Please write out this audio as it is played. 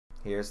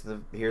Here's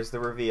the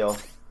reveal.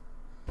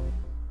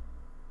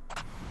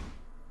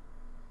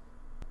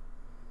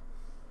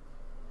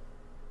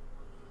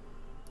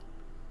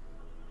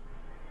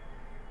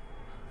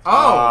 Oh,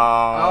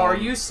 are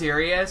you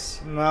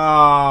serious? No,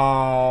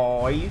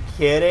 are you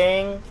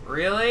kidding?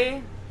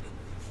 Really?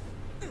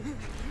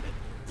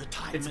 The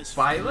time It's has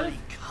Violet? finally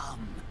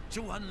come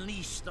to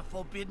unleash the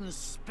forbidden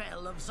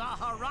spell of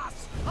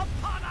Zaharas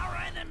upon our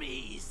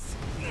enemies.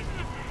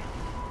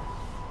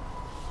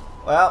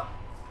 Well,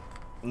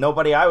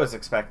 nobody I was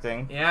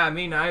expecting. Yeah,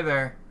 me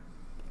neither.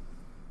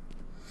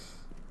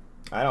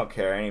 I don't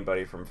care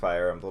anybody from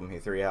Fire Emblem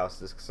Three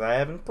Houses because I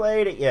haven't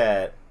played it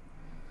yet.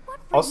 What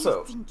were Also,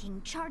 you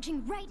thinking,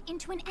 charging right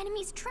into an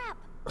enemy's trap?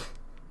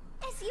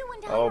 As you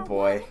and I oh are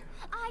boy. one,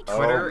 I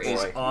Twitter Oh,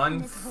 is boy. on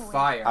this void.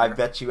 fire. I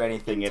bet you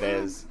anything In it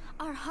time, is.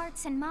 Our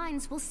hearts and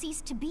minds will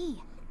cease to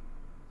be.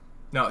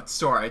 No, it's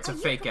Sora. It's a Are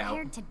you fake out.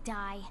 prepared to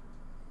die?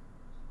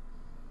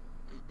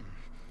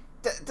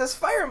 Does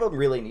Fire Emblem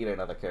really need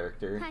another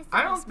character?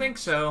 I don't think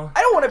so.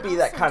 I don't want to be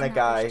that Also kind do of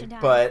not wish guy, to die.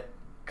 but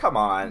come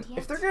on. And yet-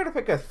 If they're going to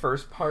pick a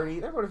first party,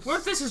 they're going to... What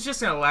if this is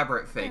just an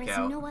elaborate There fake is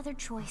out? no other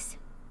choice.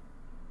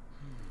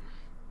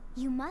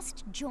 You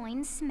must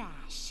join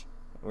Smash.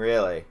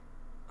 Really?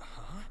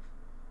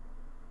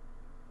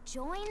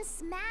 Join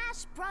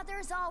Smash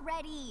Brothers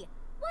already!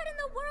 What in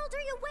the world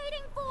are you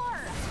waiting for?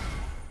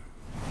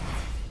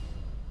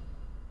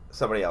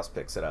 Somebody else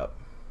picks it up.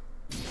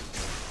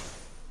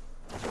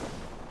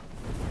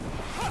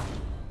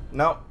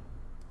 Nope.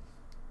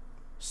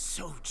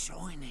 So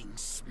joining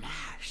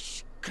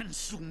Smash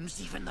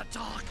consumes even the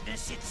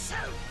darkness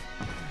itself.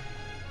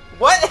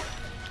 What?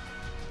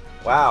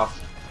 Wow.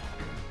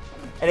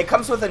 And it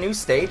comes with a new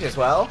stage as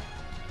well?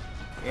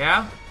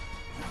 Yeah?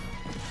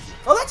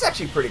 Oh, that's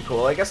actually pretty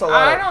cool. I guess a lot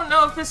I of... don't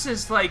know if this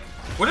is like...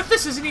 What if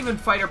this isn't even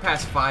Fighter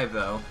Pass 5,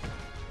 though?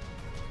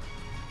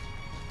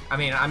 I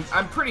mean, I'm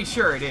pretty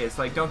sure it is.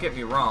 Like, don't get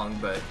me wrong,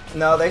 but...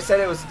 No, they said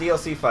it was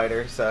DLC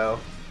fighter, so...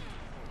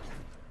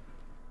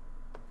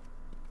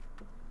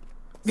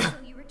 So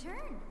you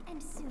return,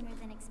 and sooner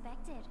than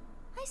expected.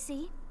 I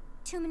see.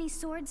 Too many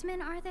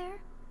swordsmen, are there?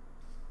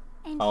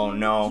 And Oh, you,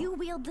 no. You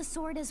wield the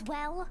sword as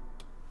well?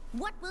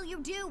 What will you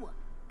do?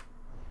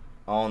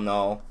 Oh,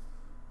 no.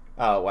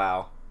 Oh,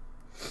 wow.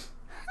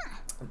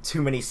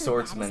 Too many So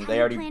that is swordsmen. how They you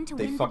already... plan to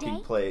They win the fucking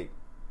day? play...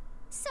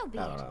 So be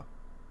I it. don't know.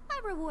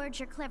 I reward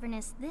your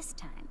cleverness this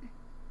time.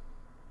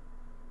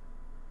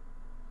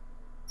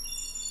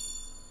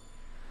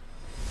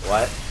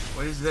 What?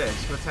 What is this?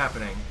 What's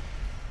happening?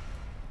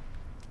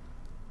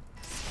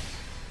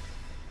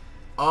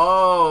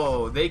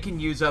 Oh, they can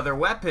use other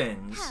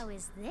weapons. How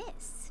is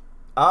this?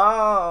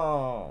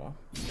 Oh.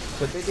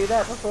 Could they do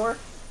that before?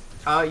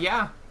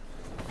 Yeah.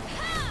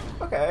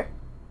 Okay.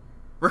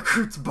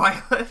 Recruits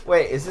Violet.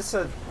 Wait, is this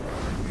a...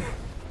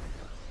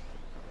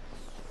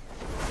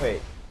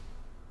 Wait.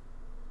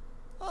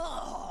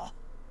 Oh,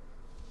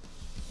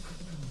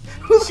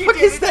 Who the She fuck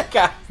did is it. that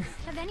guy?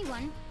 Of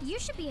anyone, you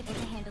should be able to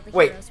handle the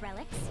Wait. hero's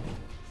relics.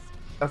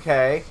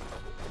 Okay.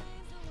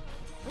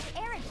 With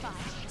Arid Fire,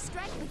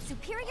 strike with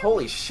superior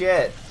Holy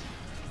shit.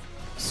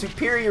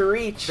 Superior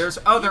reach. There's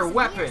other Gives Mir's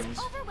weapons.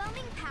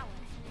 overwhelming power.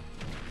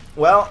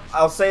 Well,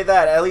 I'll say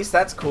that. At least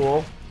that's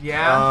cool.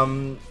 Yeah.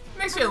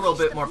 Makes me a little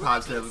Unleash bit more the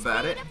positive blazing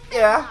about it. speed of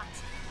Yeah. Fairmont.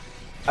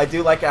 I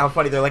do like how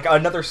funny they're like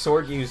another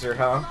sword user,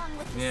 huh? Along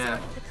with the Yeah.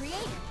 sword of the creator.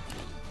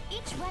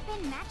 Each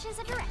weapon matches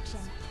a direction.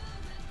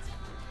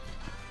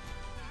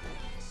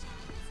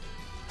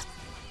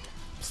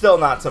 Still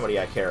not somebody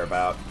I care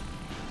about.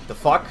 The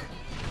fuck?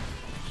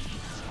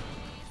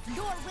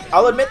 Your will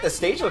I'll and admit the mine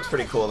stage do looks not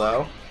pretty cool differ.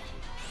 though.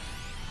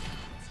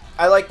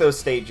 I like those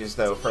stages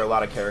though for a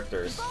lot of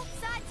characters.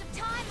 Both sides of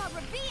time are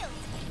revealed.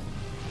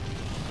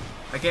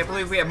 I can't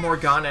believe we have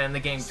Morgana in the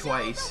game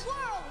twice. Show the world.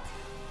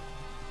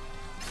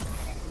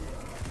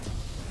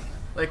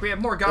 Like, we have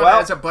Morgana Well,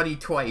 as a buddy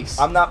twice.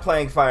 I'm not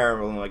playing Fire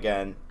Emblem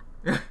again.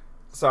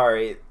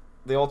 Sorry,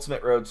 the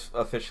Ultimate Road's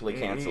officially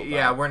canceled.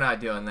 Yeah, now. we're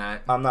not doing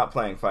that. I'm not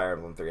playing Fire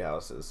Emblem Three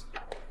Houses.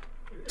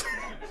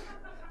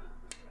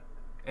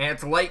 And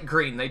it's light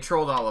green. They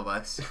trolled all of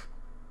us.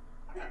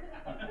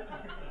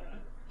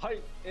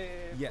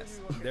 Yes,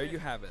 there you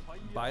have it.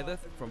 Byleth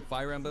from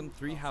Fire Emblem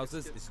Three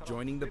Houses is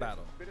joining the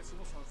battle.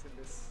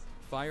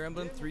 Fire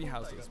Emblem Three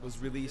Houses was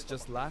released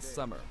just last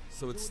summer,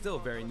 so it's still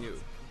very new.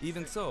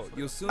 Even so,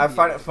 you'll soon I be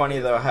find able it to funny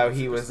play though as how Super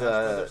he was Smash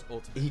Bros.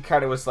 Ultimate. he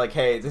kind of was like,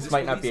 hey, this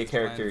might not be a release is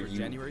planned character for you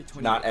January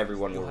 28th. not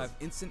everyone You'll will have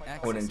instant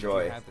access would if you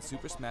enjoy. have the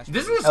Super Smash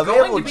This Bros. was going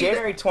Available to be the-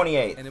 January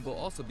 28th. And it will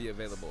also be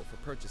available for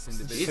purchase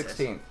individually. Jesus.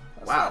 16th.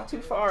 That's Wow. not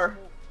too far.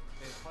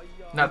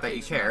 Not that you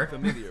In case you're care. not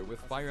familiar with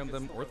Fire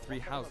Emblem or Three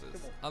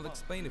Houses, I'll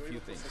explain a few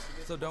things,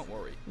 so don't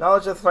worry.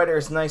 Knowledge of the fighter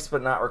is nice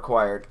but not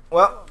required.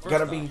 Well, First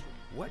gotta off, be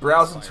what is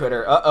browsing Fire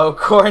Twitter. Emblem? Uh-oh,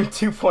 Corn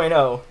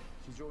 2.0.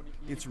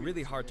 It's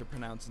really hard to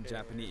pronounce in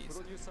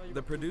Japanese.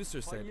 The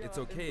producer said it's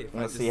okay if I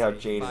Let's just see how say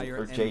Jade Fire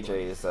or JJ Emblem.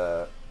 is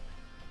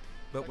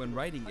But when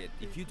writing it,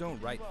 if you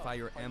don't write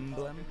Fire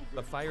Emblem,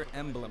 the Fire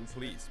Emblem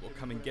police will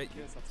come and get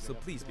you. So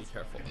please be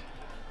careful.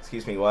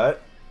 excuse me,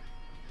 what?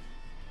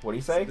 What do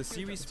you say? The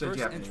series' It's a first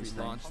Japanese entry thing.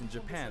 launched in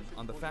Japan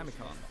on the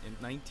Famicom in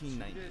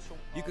 1990.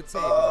 You could say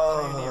it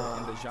was a pioneer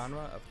in the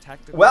genre of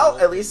tactical. Well, at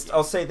role-playing least games.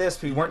 I'll say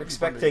this: we weren't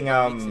expecting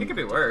It could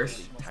be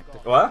worse.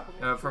 Tactical.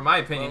 What? For my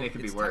opinion, Well, it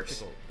could be it's worse.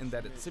 tactical in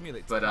that it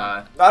simulates But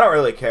combat. I don't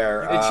really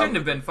care. it shouldn't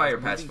have been Fire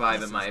moving Pass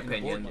 5 in my pieces in a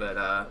opinion. board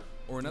But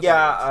Or in other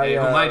Yeah, words, I, hey,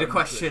 who am I to to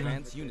question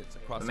advance units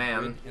across the the man?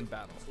 grid and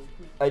battle.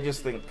 I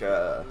just think. it's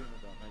a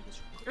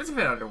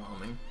bit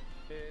underwhelming.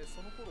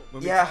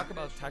 When we Yeah. talk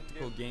about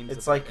tactical games,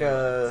 It's of like, that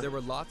era, there were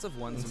lots of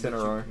ones in which you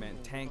Incineroar.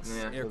 command tanks,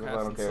 Yeah.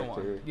 aircraft, and so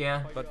on.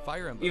 Yeah. But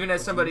Fire Emblem Even as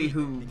was somebody unique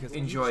who because each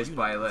enjoys unit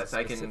Byleth, has a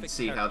I can specific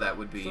see how character, that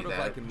would be sort of that.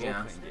 like in Yeah.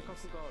 role-playing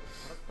games.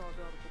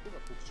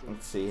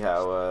 Let's see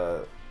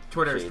how.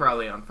 Twitter is Shade.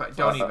 probably on fire.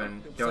 Don't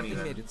Something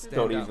even. made it stand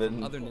Don't out from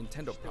even. other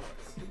Nintendo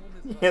products.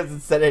 He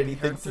hasn't said anything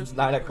Characters since would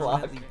 9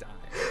 o'clock. permanently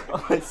die.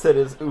 All I said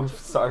is, oof,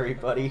 sorry,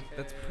 buddy.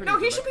 That's pretty No,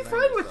 he direct should be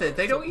language, fine with though. it.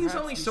 They don't use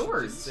perhaps only you should just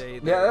swords. say Yeah,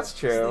 they're that's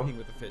true. sleeping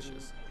with the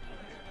fishes.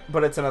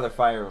 But it's another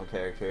Fire Emblem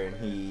character, and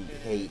he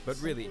hates. But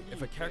really,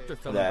 if a character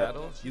fell That. in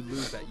battle, you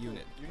lose that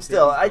unit.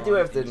 Still, They'd be I do gone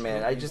have to and you admit,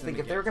 can't I use just them think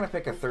if they were again. gonna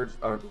pick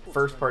a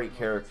first-party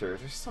character,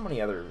 there's so many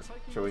other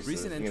choices.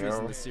 Recent You entries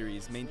in know? the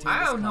series maintain I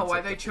this don't know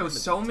why concept they of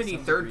chose so permanence to many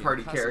some degree in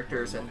third-party classic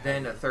characters Pokemon. and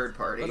then a third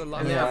party, But a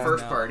lot and of then Yeah. a games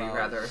first now party allow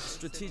rather.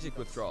 strategic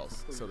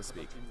withdrawals, so to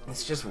speak.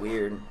 It's just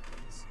weird.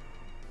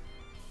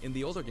 In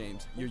the older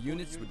games, your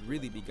units would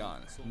really be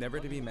gone,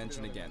 never to be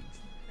mentioned again.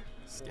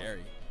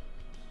 Scary.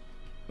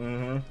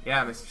 Mm-hmm.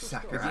 Yeah, Mr. The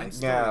Sakurai.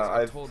 game's Yeah, stories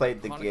are I've told played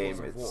like the chronicles game.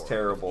 of It's war,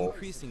 terrible. with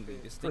increasingly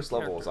distinct First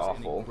level was characters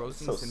in awful.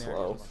 engrossing So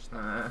scenarios.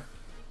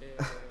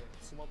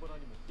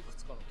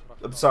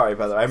 I'm sorry,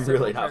 brother. I'm Several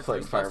really not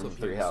playing characters Fire also Emblem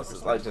appear Three in the Houses.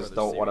 Super I Smash just Brothers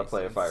don't want to series,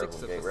 play a and Fire 6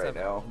 Emblem of game the right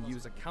 7 now. can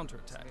use a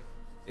counterattack.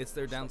 It's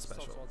their down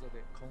special.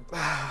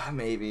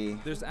 Maybe.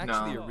 There's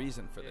actually No. a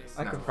reason for this.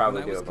 I No. could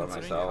probably When I do was it by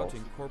considering how myself. to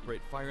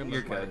incorporate Fire Emblem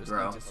You're good, players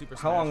bro. into Super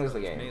How Smash long is the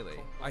Bros. game? Melee,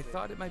 I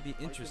thought it might be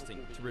interesting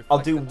to reflect I'll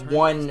do the turn-based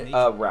one, nature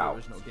of the route.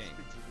 original game.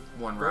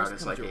 One First route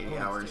is comes like your 80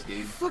 opponent's hours, stage.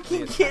 dude. Fucking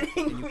They attack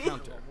kidding and you me?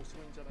 counter.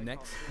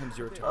 Next comes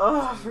your turn.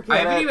 Oh, forget I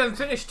haven't it. even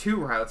finished 2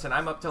 routes, and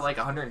I'm up to like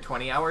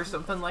 120 hours,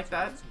 something like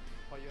that.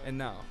 And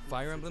now,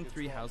 Fire Emblem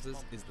Three Houses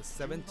is the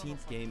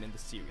 17th game in the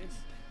series.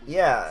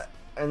 Yeah,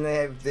 and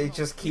they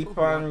just keep People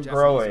who aren't on Japanese in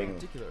growing.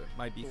 particular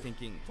might be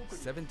thinking,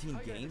 17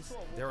 games?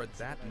 There are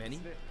that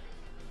many?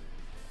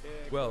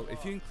 Well,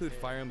 if you include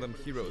Fire Emblem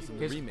Heroes in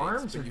the His remakes,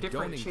 arms but are you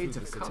different don't shades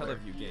include the of color.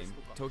 Satellaview game,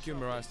 Tokyo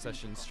Mirage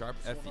Sessions Sharp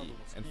FE,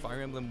 and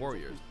Fire Emblem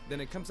Warriors, then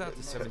it comes out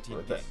to 17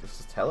 What games. This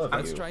is Teleview.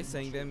 Let's try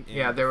saying them in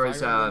Yeah, there was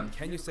Fire Emblem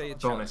Can You Say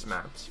It bonus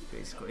challenge. maps,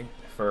 basically.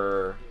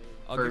 for.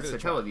 I'll For give it a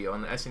try. Satellaview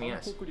on the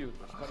SNES.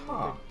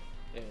 Huh.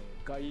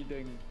 外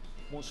伝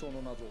紋章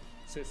の謎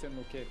聖戦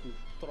の系譜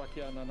トラ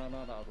キア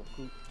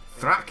776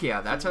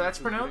 Thrakia, that's how that's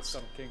pronounced?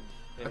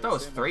 I thought it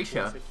was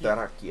Thracia.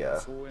 Thrakia.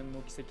 総演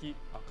の奇跡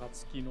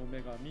暁の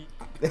女神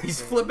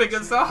He's flipping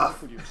us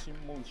off.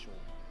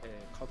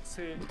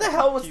 What the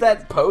hell was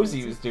that pose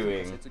he was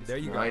doing? There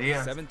you No go.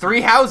 idea. 17.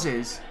 3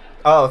 houses.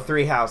 Oh,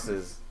 3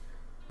 houses.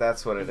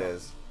 That's what it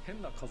is. 変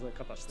な数え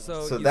方してます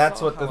So, So you that's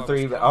saw what how the I was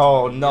 3. counting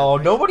Oh in no,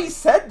 here. nobody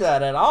said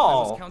that at I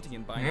was all. counting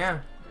in binary. Yeah.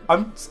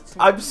 I'm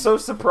so This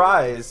is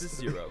surprised.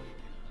 0.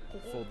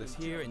 Fold this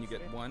here and you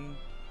get 1.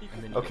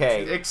 And then you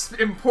Okay. Get 2.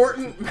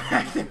 Important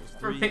math 3.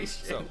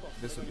 information. So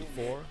this would be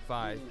 4,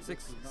 5,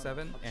 6,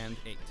 7, and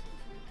 8.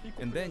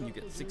 And then you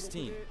get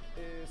 16.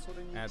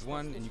 Add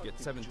 1 and you get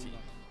 17. So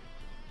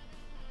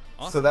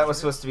Awesome. that was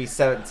supposed to be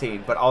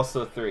 17, but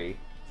also 3.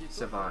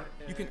 Savant.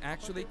 You can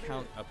actually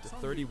count up to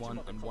 31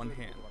 on one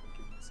hand.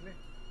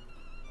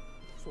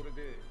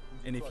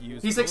 And if you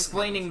use He's both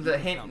explaining hands, the you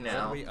can hint count now.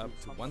 all the way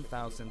up to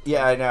 1,000.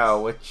 Yeah, I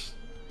know, which.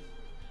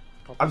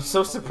 I'm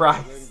so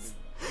surprised.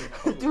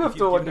 I do have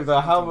to wonder though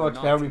how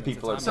many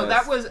people are So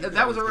missed.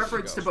 that was a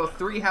reference to both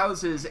 3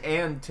 houses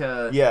and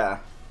to Yeah,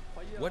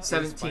 What is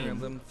 17. Fire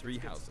Emblem Three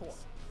Houses?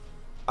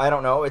 I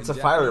don't know. It's In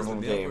a Fire Japanese,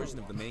 Emblem the male game. version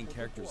of the main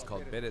character is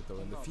called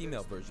Bereto, and the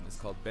female version is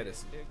called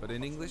Beresu. But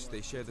in English, they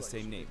share the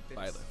same name,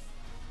 Byleth.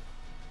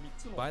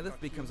 Byleth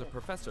becomes a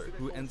professor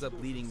who ends up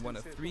leading one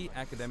of 3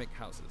 academic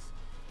houses.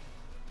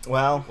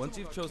 Well, Once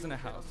you've chosen a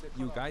house,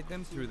 you guide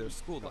them through their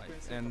school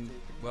life, and,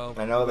 well,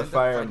 I know you the end up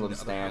Fire fighting Emblem other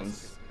stands.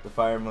 houses. The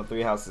Fire Emblem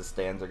Three Houses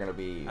stands are gonna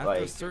be After a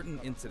like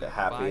certain incident,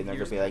 happy, 5 and they're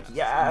years gonna be like, pass,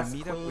 "Yes, and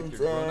you meet up with Queen's your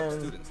grown-up End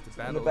students to in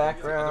battle the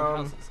against the other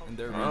background. houses and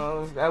their Oh,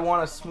 regions. I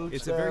want to smooch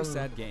It's them. a very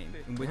sad game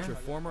in which your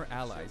former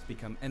allies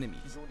become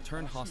enemies,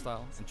 turn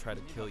hostile, and try to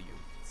kill you.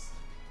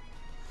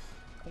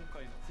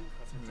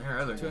 There are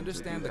other To games that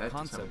understand do the that to some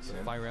concept of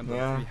extent. Fire Emblem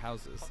Yeah. Three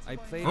Houses, I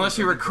played Unless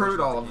an you early recruit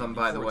version all of of the them, game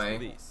by the before its way.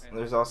 release.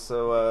 There's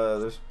also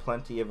there's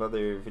plenty of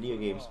other video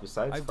games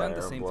besides I've Fire done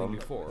the same Emblem thing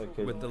before, that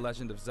could with The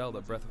Legend of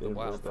Zelda Breath of the be a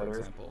little Wild, for better.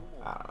 example.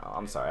 I don't know.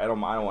 I'm sorry. I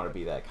don't want to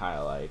be that kind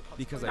of like.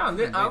 Because No, I couldn't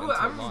wait until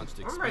I'm launch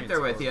to right experience there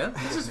it, with or you. I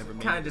This just is never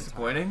made kind it of in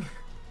time. disappointing.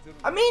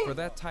 I mean, For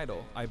that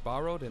title, I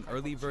borrowed an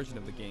early version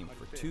of the game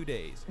for 2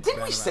 days. Didn't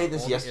ran we say around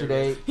this all the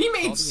yesterday? areas, He saw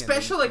made the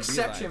special endings, and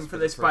exception realized for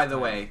the this, by first the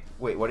time, way.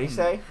 wait, what did he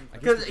say? I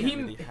guess you 'Cause can't he-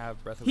 really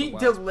have Breath of He the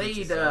Wild's delayed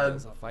Princess Zelda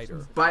as a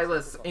fighter.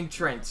 Byleth's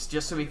entrance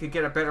just so we could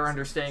get a better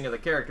understanding of the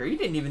character. He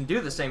didn't even do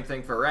the same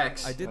thing for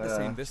Rex. I did the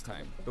same this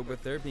time, but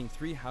with there being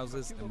 3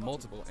 houses and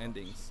multiple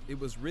endings, it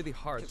was really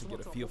hard to get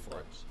a feel for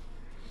it.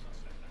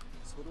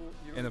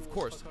 And of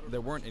course, there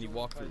weren't any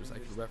walkthroughs I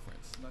could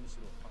reference.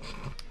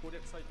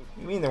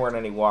 You mean there weren't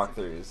any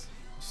walkthroughs?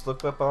 Just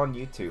look up on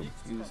YouTube.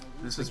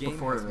 This The is game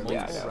before has the multiple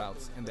Yeah, I know.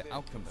 routes, and the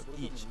outcome of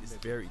each is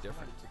very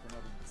different.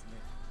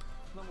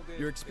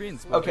 Your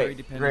experience will vary Okay,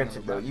 depending granted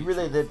on the though, route you you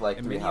really choose, did like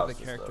and 3 many of houses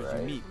the though, characters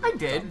right? you meet. I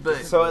did, but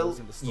So roles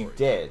in the you story.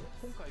 did.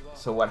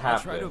 So what I try to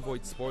happened?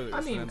 avoid spoilers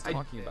I mean, when I'm I-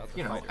 talking about the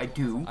you know, fighter. I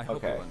do. I hope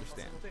Okay. you'll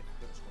understand.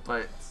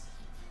 but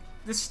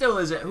this still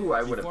isn't who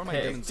I would Before have my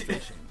picked.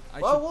 demonstration, I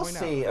Well, should we'll point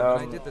see, out that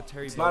when I did the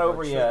Terry it's not Bogard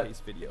over yet. showcase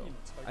video,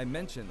 I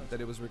mentioned that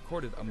it was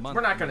recorded a month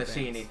We're not in going to see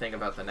advance. anything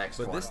about the next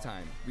But one. this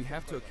time, we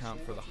have to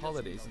account for the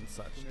holidays and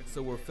such,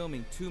 so we're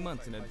filming 2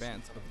 months in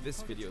advance of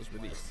this video's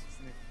release.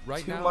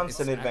 Right 2 now, months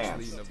it's in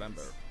advance. actually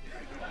November.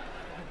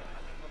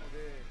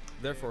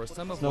 Therefore,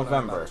 some of It's what I'm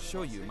November. about to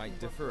show you might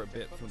differ a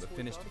bit from the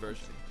finished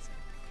version.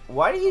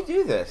 Why do you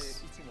do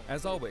this?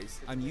 As always,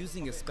 I'm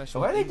using a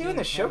special. Why are they doing in-game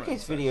the camera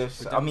showcase and videos?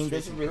 such for I mean,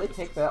 does it demonstration really purposes.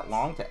 take that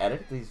long to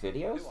edit these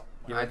videos?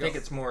 Here I we think go.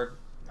 it's more.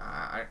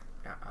 I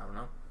don't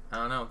know. I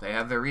don't know. They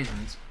have their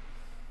reasons.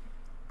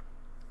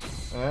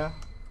 Yeah.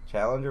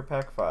 Challenger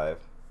Pack 5.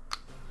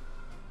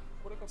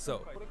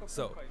 So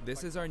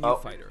this is our new Oh.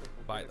 fighter,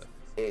 Byleth.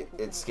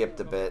 It skipped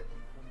a bit.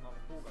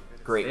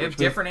 Great. They have which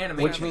means- different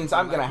animations. Which means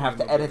I'm gonna have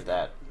to edit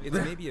that. It's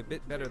maybe a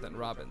bit better than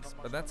Robin's,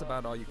 but that's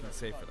about all you can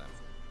say for them.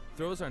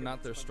 Throws are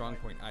not their strong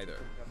point either.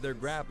 Their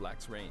grab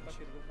lacks range.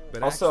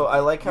 But Also, actually, I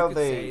like you how could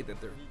they- say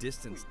that they're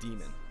distance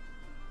demon.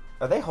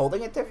 Are they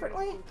holding it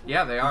differently?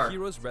 Yeah, they The are.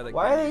 hero's relic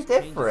Why are they values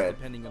changes different?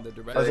 depending on the Are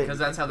they- direction. Because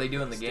that's how they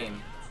do in the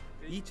game.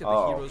 Each of the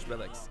Oh. hero's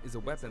relics is a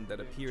weapon that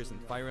appears in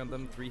Fire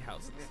Emblem 3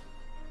 houses.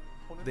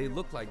 They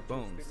look like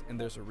bones, and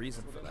there's a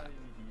reason for that.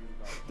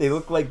 They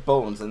look like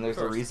bones, and there's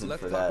a First, reason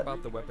let's for talk that.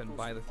 about the weapon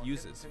Byleth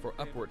uses for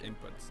upward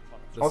inputs.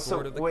 The Also,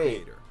 Sword of the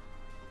wait. Creator.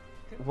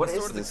 What The is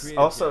Sword of the this? Creator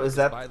Also, here is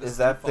that Byleth's is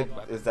that the default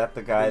weapon. is that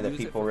the guy They that use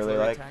it people for really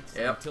flurry like? attacks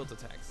Yep. and tilt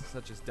attacks,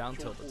 such as down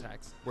tilt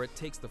attacks, where it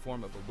takes the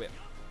form of a whip.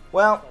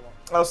 Well,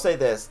 I'll say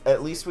this: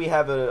 at least we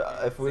have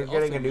a. If we're They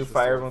getting also a new use the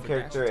Fire sword Emblem for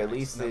character, dash at attacks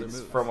least and other it's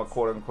moves. from a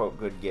quote-unquote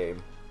good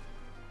game.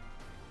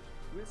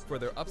 For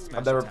their up smash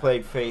I've never attack,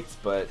 played Fates,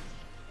 but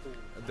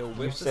they'll you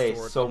whip the say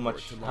sword so upward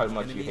much to how launch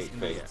much you enemies hate in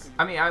the air. Fates.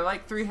 I mean, I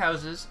like Three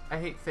Houses. I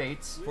hate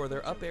Fates. For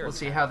their up air We'll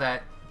see attack, how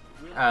that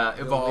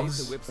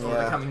evolves whip over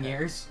sword. the coming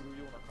years.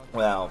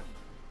 Well,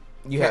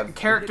 you have.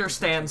 Character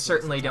stands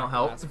certainly don't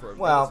help. lasts for a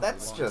Well, relatively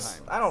that's long just.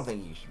 time. I don't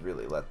think you should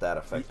really let that The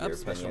affect up your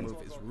special opinion.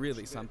 move is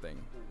really something.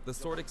 The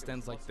sword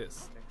extends like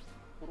this,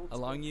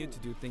 allowing you to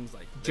do things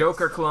like this.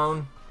 Joker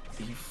clone.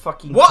 Are you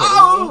fucking Whoa!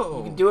 kidding me?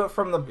 You can do it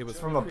from the It was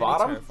from the pretty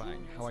bottom.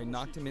 terrifying how I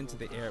knocked him into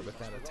the air with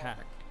that attack.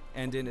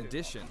 And in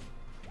addition,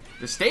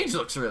 The stage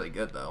looks really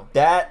good though.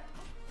 That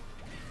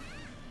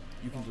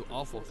you can do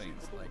awful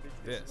things like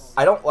this.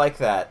 I don't like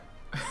that.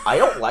 I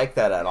don't like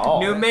that at all.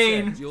 New That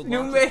main. said, you'll New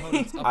launch main.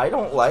 opponents I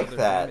don't upward like until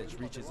their that. damage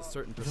reaches a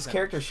certain This percentage.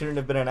 character shouldn't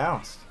have been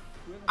announced.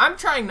 I'm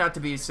trying not to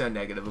be so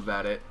negative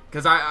about it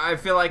because I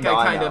feel like No,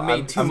 I I kind know. of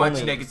made too I'm much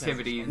only-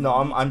 negativity. No,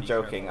 I'm Be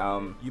joking.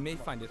 careful. You may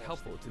find it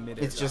helpful to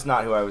mid-air It's just dodge.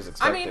 not who I was I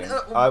expecting. mean,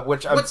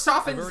 Which I'm. what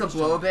softens the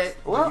blow a bit?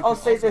 Well, you I'll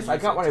can say also this: I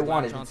use got it what to I latch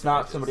wanted. onto It's not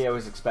edges. somebody I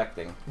was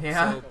expecting.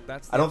 Yeah. So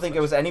that's I don't think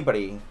it was upside.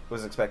 anybody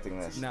was expecting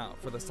this. Now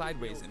for the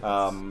sideways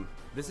inputs.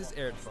 This is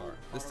Erdfar.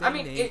 The same I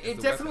mean, name it as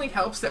the definitely weapon,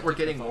 helps that we're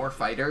getting except more for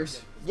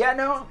fighters. Yeah,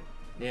 no,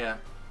 Yeah.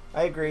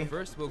 I agree.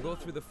 First, we'll go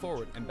through the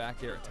forward and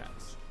back air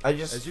attacks. I As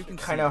just you can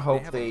kind see, of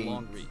hope have a they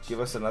long reach. give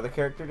us another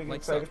character to get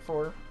Like so. excited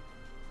for.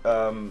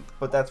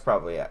 But that's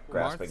probably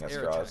grasping Marth's at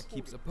air straws. attack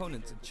keeps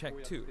opponents in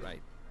check too,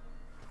 right?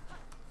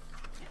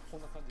 こ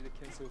んな感じで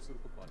牽制をする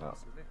ことありま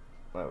すよね。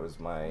 That was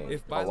my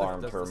If Byleth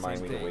alarm does to the remind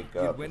same me to thing, wake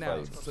you'd up win if out,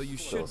 I so you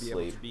still should be able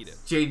asleep. to beat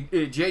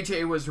it.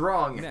 JJ was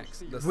wrong. Next,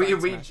 the we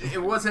side we smash. it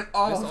wasn't This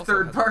all also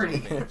third has a party.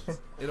 advantage.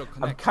 It'll I'm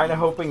connect kind of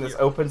you hoping this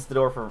here. opens the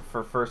door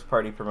for first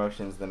party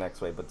promotions the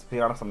next way, but to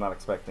be honest, I'm not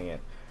expecting it.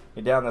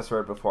 You're down this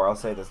road before. I'll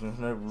say this.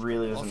 Nintendo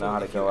really doesn't Also, know how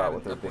to if you go add out an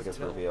with their upward biggest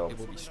tilt, reveal. It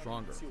will be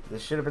stronger.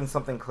 This should have been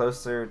something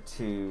closer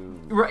to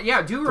Right,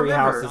 yeah, do Three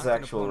remember. Houses' Knock an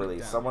actual opponent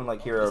release. down. Someone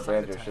like Hero The side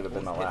Banjo attack should have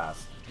been the won't hit,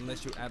 last.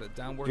 Unless you add a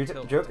downward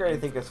tilt. Joker, I to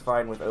think, aim is for.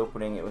 fine with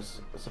opening. It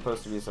was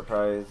supposed to be a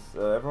surprise.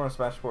 Everyone on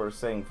Smash 4 is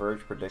saying Verge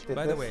predicted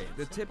By this. the way,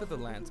 the tip of the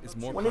lance is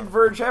more When did powerful.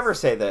 Verge ever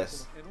say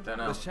this? Don't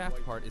know. The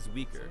shaft part is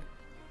weaker,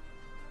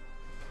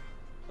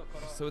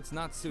 so it's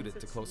not suited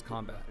to close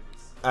combat.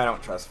 I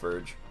don't trust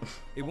Verge.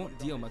 It won't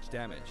deal much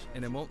damage,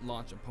 and it won't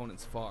launch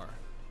opponents far.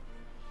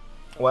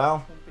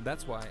 Well,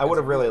 That's why I would as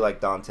have a really rule,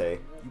 liked Dante.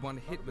 You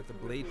want to hit with the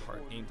blade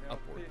part aimed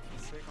upward.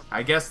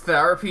 I guess the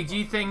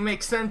RPG thing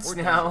makes sense Or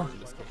now. downward in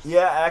this case.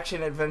 Yeah,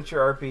 action adventure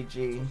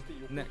RPG.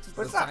 Next,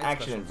 But it's the not side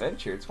action special.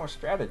 adventure. It's more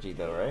strategy,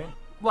 though, right?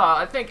 Well,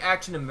 I think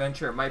action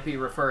adventure might be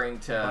referring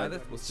to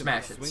Byleth will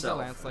Smash simply swing itself.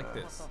 the lance like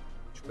this.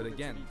 But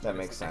again, That it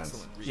makes has sense.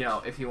 excellent reach. You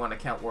know, if you want to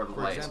count World of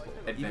For Light example,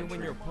 adventure. even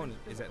when your opponent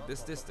is at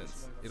this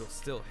distance, it'll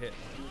still hit.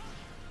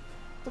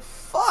 The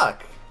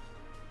fuck?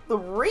 The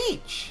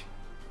reach.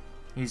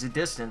 He's a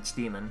distance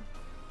demon.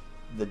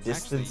 The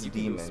distance Actually, you can do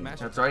a demon. smash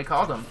That's what he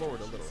called attack him.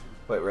 Forward a little.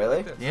 Wait, really?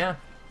 Like this. Yeah.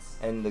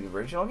 In the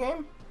original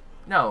game?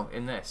 No,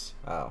 in this.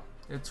 Oh.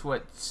 It's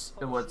what's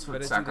But what as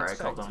you'd Sakurai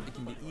called expect, him. it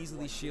can be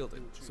easily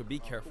shielded, so be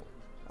careful.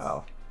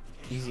 Oh.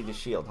 Easy to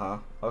shield, huh?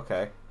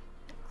 Okay.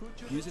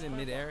 Use it in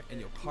midair and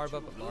you'll carve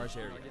up a large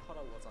area.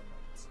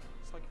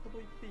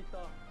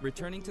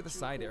 Returning to the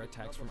side air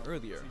attacks from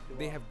earlier,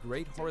 they have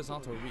great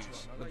horizontal reach,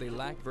 but they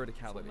lack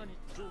verticality.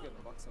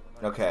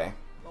 Okay.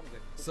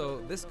 So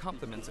this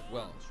complements it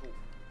well.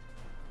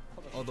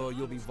 Although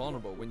you'll be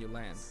vulnerable when you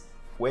land.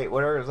 Wait,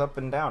 what are his up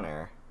and down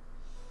air?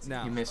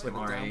 Now, You missed for him the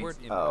already. downward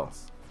Oh.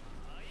 inputs.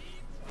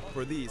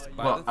 For these,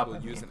 Well, Byleth up will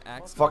and use down. an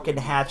axe. Fucking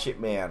Hatchet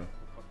Man.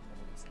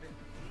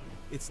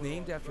 It's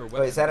named after a Wait,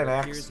 weapon is that an that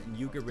axe? appears in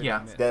Yuga Yeah.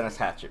 myth. Dennis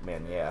Hatchet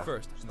Man, yeah.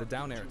 First, the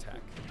down air attack.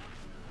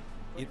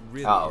 It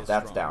really Oh, is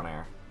that's strong. down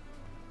air.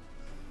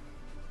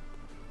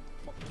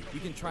 You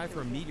can try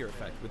for a meteor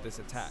effect with this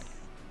attack.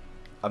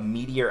 A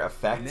meteor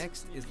effect?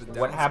 Next is the down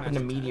What happened to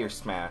smash Meteor attack.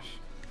 Smash?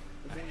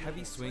 A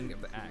heavy swing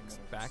of the axe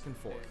back and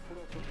forth.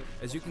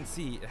 As you can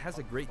see, it has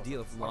a great deal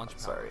of launch power.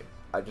 Sorry.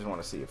 I just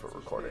want to see if it's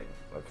recording.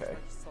 Okay.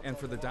 And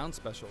for the down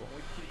special,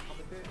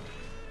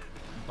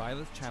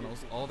 Byleth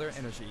channels all their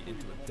energy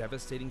into a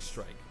devastating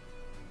strike.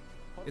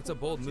 It's a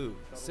bold move,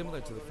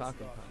 similar to the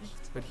Falcon Punch,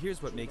 but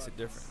here's what makes it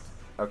different.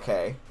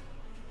 Okay.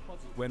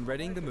 When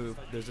readying the move,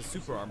 there's a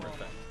super armor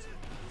effect,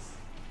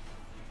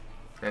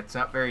 That's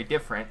not very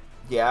different.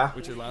 Yeah.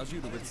 which allows you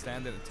to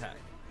withstand an attack.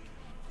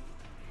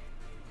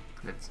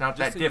 It's not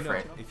Just that so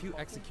different. you know, if you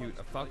execute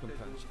a Falcon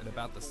Punch at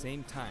about the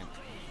same time,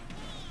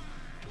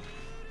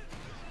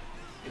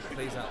 it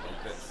plays out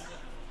like this.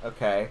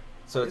 Okay.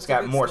 So it's a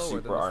got bit more slower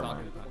than super the armor.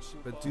 Falcon Punch,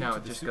 but due No, to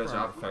it the just super goes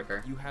armor off effect,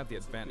 quicker. you have the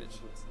advantage,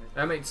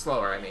 I mean,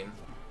 slower, I mean.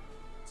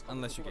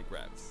 unless you get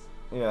grabbed.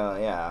 Yeah,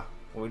 yeah.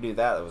 When we do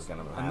that, it was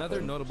gonna happen.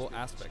 Another notable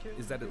aspect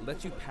is that it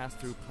lets you pass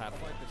through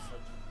platforms.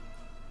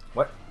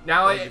 What?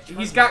 Now, While you're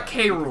he's charging got them,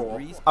 K. you can Rule.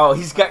 breeze Oh,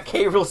 he's got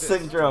K. Rule like this to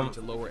syndrome. reach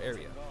a lower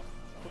area.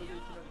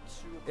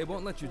 It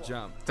won't let you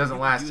jump. Doesn't You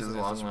can last use as it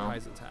long, a though.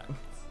 surprise attack.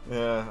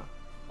 Yeah.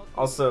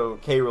 Also,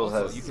 K. Rule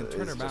Also, has you can is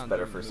turn just around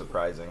better during for the move.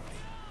 surprising.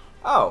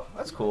 Oh,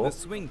 that's cool. The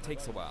swing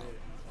takes a while.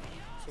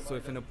 So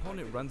if an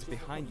opponent runs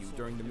behind you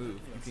during the move,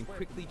 you can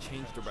quickly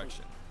change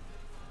direction.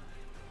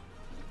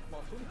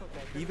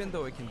 Even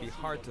though it can be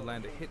hard to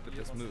land a hit with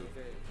this move,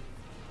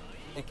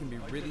 it can be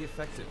really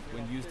effective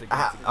when used against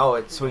Ah, a oh,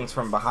 it swings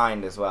from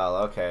behind as well.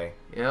 Okay.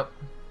 Yep.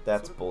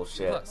 That's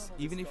bullshit. Plus,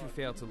 even if you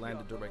fail to land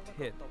a direct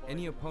hit,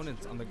 any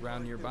opponents on the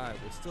ground nearby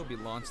will still be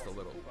launched a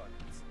little.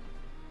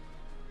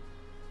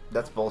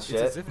 That's It's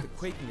bullshit. as if the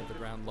quaking of the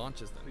ground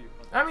launches them.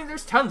 I mean,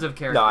 there's tons of No,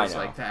 I characters know.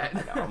 like that.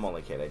 I know. I'm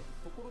only kidding.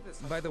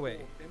 By the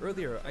way,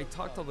 earlier I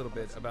talked a little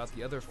bit about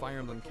the other Fire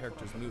Emblem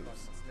characters'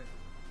 moves.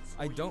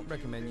 I don't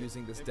recommend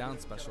using this down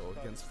special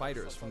against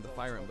fighters from the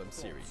Fire Emblem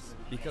series,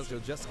 because you'll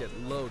just get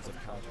loads of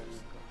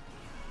counters.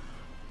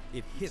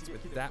 It hits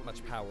with that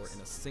much power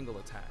in a single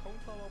attack.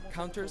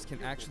 Counters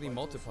can actually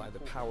multiply the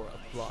power of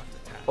blocked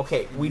attacks.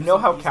 Okay, and we using know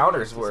how easily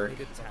counters work.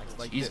 anticipated attacks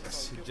like Jesus.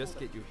 this to just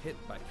get you hit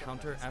by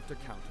counter after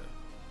counter.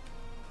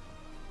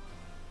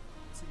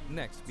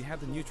 Next, we have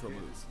the neutral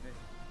moves.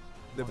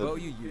 The bow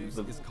you use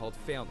is called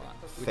Fail Knot,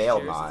 which Fail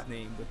shares Knot. its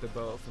name with the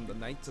bow from the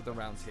Knights of the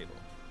Round Table.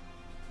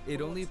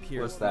 It only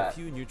appears What's in a that?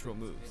 few neutral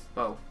moves.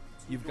 Oh.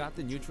 You've got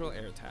the neutral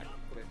air attack.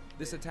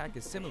 This attack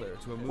is similar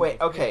to a move Wait,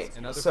 of okay, Pits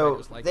and other so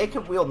fighters like they it.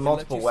 could wield It lets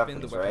multiple you spin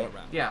the weapons, weapon right?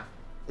 around. Yeah.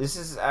 This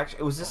is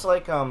actually. Was this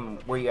like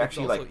where you It's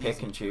actually also like pick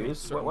easy and to create choose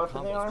certain what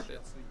weapon they combos are? with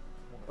it.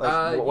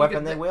 Like You what weapon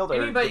get they the- wield?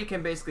 Or Anybody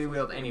can basically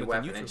wield any With the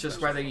weapon. neutral It's just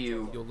special, whether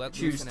you you'll let loose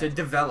choose an to axe.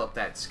 develop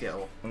that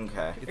skill.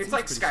 Okay. It It's seems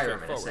like pretty Skyrim in a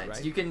straightforward, sense.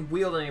 right? You can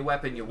wield any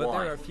weapon you But want.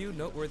 there are a few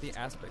noteworthy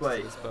aspects But-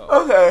 to this bow.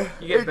 Okay.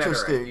 You get better at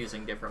Interesting.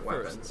 using different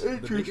First, weapons. the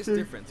biggest Interesting.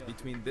 difference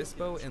between this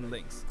bow and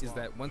Link's is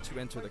that once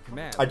you enter the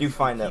command, I do you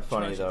find that keep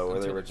funny charging though, where they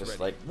until were it's just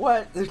ready. like,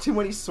 "What? There's too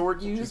many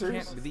sword You users."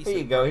 can't release There you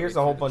it go. while Here's a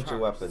waiting whole for the bunch of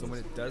charge, weapons. So when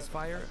it does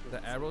fire,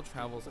 the arrow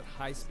travels at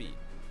high speed.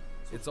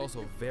 It's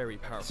also very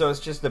powerful. So it's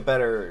just a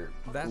better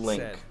That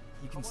Link. said,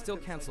 you can still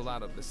cancel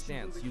out of the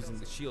stance using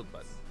the shield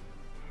button.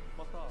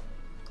 You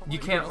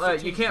also can't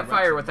change you can't direction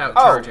fire by without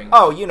Oh, charging.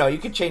 oh, you know, you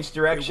can change It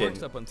direction.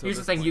 works up until Here's the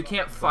this thing: point, you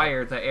can't but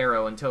fire the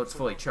arrow until it's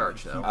fully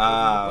charged, though.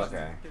 Ah,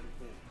 okay.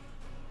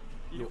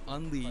 You'll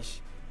unleash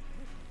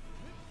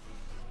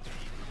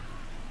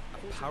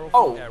a powerful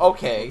Oh, arrow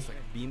okay. that looks like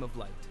a beam of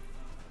light.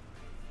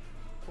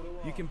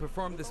 You can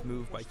perform this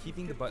move by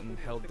keeping the button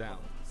held down.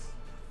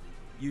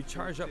 You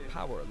charge up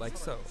power like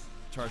so,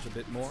 charge a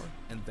bit more,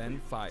 and then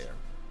fire.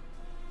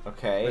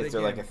 Okay, But is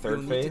there like a again, third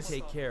you'll phase? need to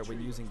take care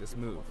when using this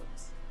move.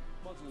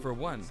 For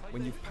one,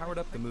 when you've powered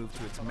up the move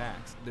to its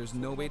max, there's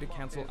no way to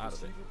cancel out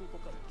of it.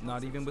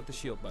 Not even with the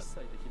shield button.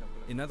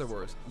 In other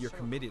words, you're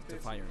committed to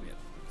firing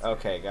it.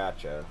 Okay,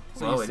 gotcha.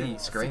 So Whoa, you it see, didn't a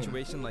scream.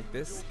 situation like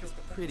this is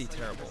pretty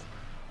terrible.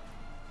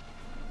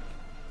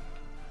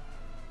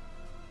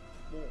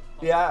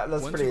 Yeah,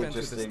 that's Once pretty you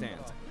enter the interesting. stand,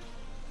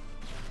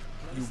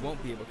 you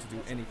won't be able to do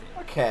anything.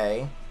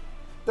 Okay.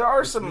 There are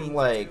Which some, means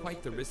like... it's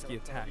quite the risky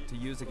attack to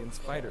use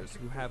against fighters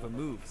who have a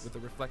move with a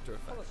reflector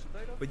effect.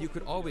 But you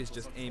could always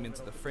just aim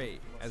into the fray,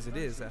 as it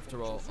is,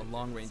 after all, a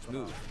long-range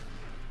move.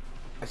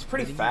 It's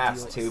pretty Letting you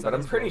fast, deal too, but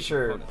I'm sudden pretty blows to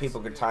sure opponents.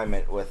 people could time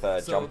it with So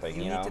jumping,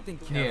 you you need know? to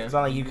think Yeah. carefully It's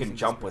not like you when can using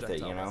jump this with it,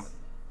 you know? projectile.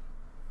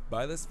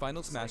 Byleth's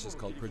final smash is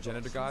called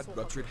Progenitor God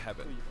Ruptured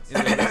Heaven. In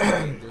the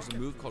original game, there's a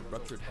move called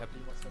Ruptured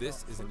Heaven.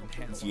 This is an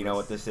enhanced. Do you know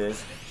what this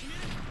is?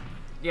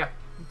 Yeah,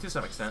 to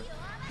some extent.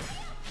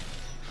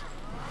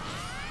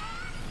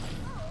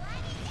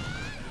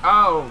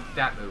 Oh,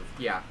 that move.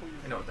 Yeah,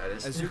 I know what that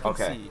is. As you can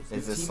Okay, see,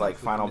 is you this team like up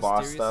with final the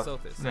boss mysterious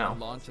stuff? Sothis No. and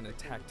launch an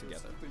attack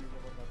together.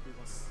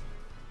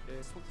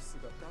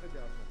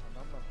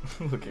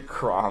 Look at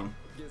Crom.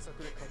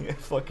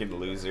 Fucking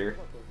loser.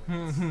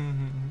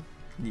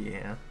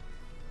 Yeah.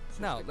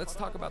 Now, let's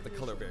talk about the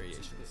color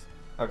variations.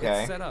 Okay.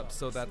 It's set up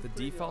so that the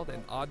default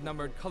and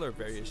odd-numbered color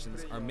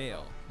variations are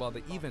male, while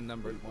the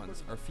even-numbered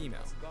ones are female.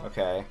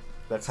 Okay.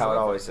 That's how it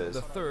However, always is.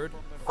 The third,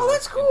 Oh,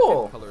 that's fourth, and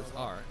cool. fifth colors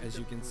are, as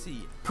you can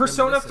see,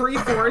 Persona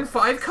reminiscent. 3, 4, and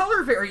 5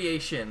 color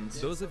variations.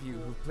 Those of you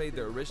who played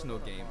the original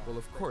game will,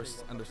 of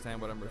course,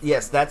 understand what I'm referring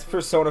Yes, that's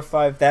Persona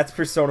 5, that's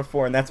Persona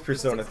 4, and that's to.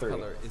 Persona The sixth 3.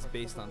 color is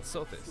based on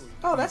Sothis.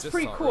 Oh, you that's just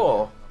pretty saw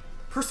cool.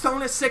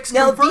 Persona 6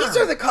 Now, confirmed. these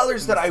are the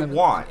colors that I Seventh and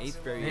want. eighth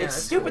Yeah, variations It's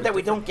that's stupid are that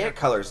we different don't get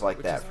colors like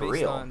which that, is for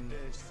based real.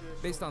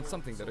 based on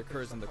something that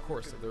occurs in the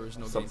course of the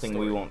original game Something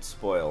story. we won't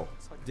spoil.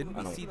 Didn't I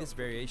we don't- see this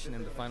variation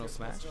in the final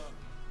smash?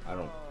 I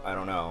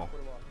don't know.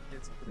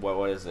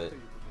 What is it?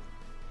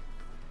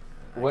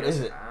 What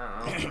is it?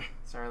 I don't know.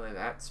 It's not really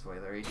that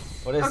spoilery.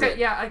 What is Okay, it?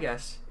 yeah, I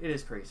guess. It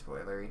is pretty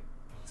spoilery.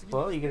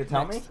 Well, you gonna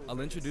tell me? Next, I'll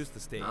introduce the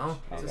stage. No,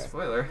 it's Okay. a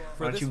spoiler. For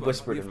Why don't this you one,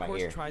 whisper it we in of my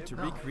course ear? tried to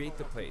recreate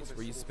the place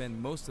where you spend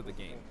most of the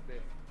game.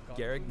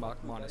 Garreg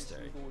Mach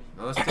Monastery.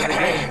 Most of the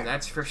game,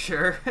 that's for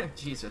sure.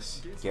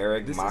 Jesus.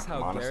 Garreg This Mach is how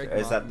Monastery. Garreg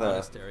Is that Mach the...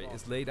 Monastery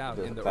is laid out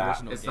the in the bat?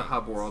 original It's game. the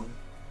hub world.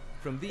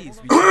 From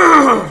these, we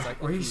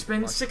Where you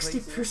spend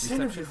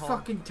 60% of your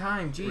fucking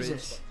time,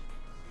 Jesus.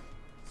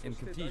 and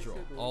cathedral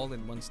all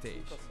in one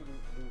stage.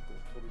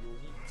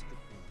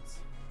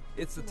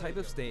 It's the type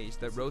of stage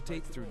that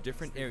rotates through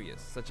different areas,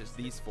 such as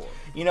these four.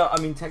 You know, I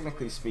mean,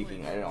 technically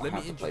speaking, I don't Let me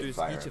have to play introduce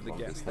Fire each of the Emblem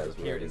guests that because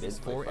we appear already in did these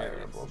play four Fire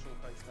areas. Emblem.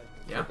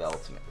 Yeah. The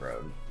Ultimate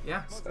Road.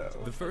 Yeah. So,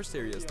 The first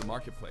area is the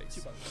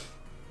marketplace.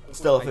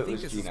 still, if I it think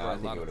was this is Gina, where I a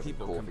think lot it would of have been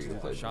people cool come for you to to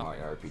play shopping.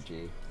 Mario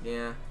RPG.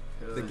 Yeah.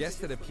 The guests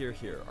that appear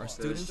here are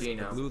students of the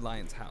Gino. Blue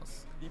Lion's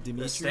house.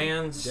 Dimitri,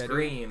 stand Dedu,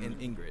 scream. and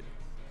Ingrid.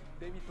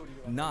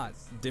 Not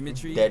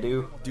Dimitri,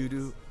 Dedu.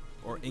 Dudu,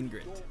 or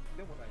Ingrid.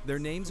 Their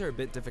names are a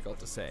bit difficult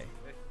to say.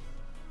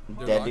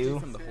 They're Dedu? largely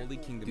from the Holy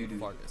Kingdom Dudu. of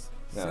Vargas.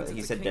 No, Since he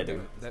it's a said kingdom,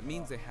 Dedu. that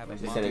means they have a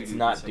He He monarch. said Dudu, it's you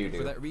not said- For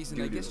doo-doo. that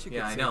reason, I Dudu. guess you could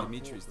Yeah, I say know.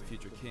 Dimitri's the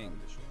future king.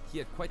 He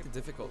had quite the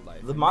difficult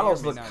life. The and may models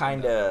or may look not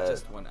kinda- end up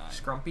just one eye.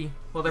 Scrumpy.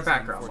 Well, they're He's an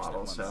background unfortunate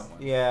models, one, so. that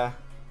one. Yeah.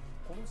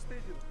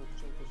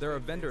 There are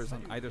vendors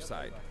on either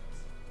side.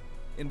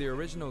 In the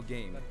original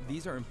game,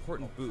 these are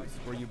important booths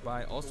where you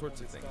buy all sorts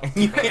of things.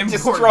 You can Important.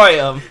 destroy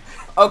them.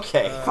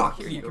 Okay. Fuck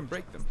Here you. you can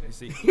break them, you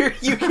see. Here,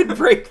 you can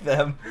break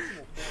them.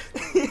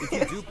 If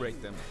you do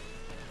break them,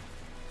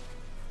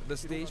 the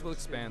stage will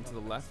expand to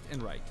the left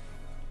and right.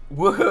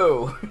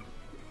 Woohoo!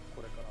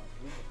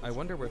 I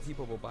wonder where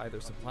people will buy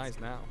their supplies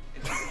now.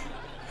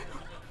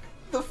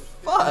 The In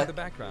fuck? the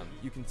background,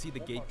 you can see the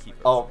gatekeeper.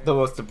 Oh, the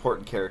most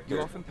important You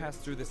character. often pass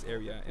through this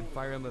area in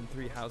Fire Emblem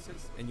 3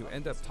 houses, and you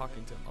end up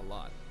talking to him a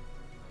lot.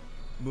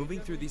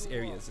 Moving through these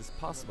areas is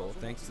possible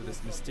thanks to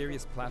this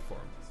mysterious platform.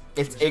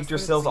 It's Just when it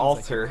Yggdrasil's seems like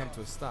altar. you've come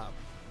to a stop,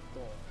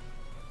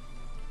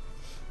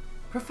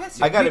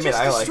 Professor, I gotta you admit,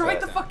 just I like destroyed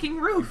that. the fucking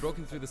you've roof.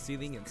 broken through the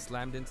ceiling and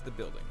slammed into the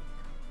building.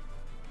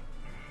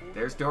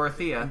 There's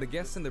Dorothea. And the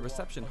guests in the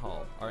reception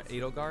hall are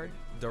Edelgard,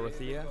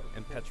 Dorothea,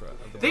 and Petra of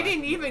the They Black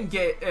didn't Kingdom. even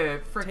get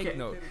Take frickin'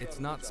 note, it's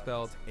not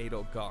spelled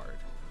Edelgard.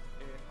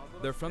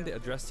 They're from the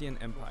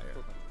Adrestian Empire,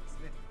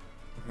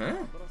 Huh?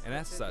 and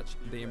as such,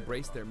 they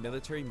embrace their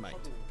military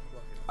might.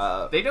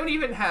 They don't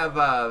even have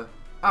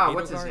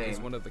what's his Edelgard is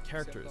name? one of the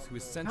characters who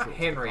is central to the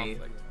Henry.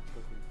 conflict.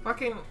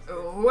 Fucking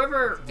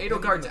whoever Depending on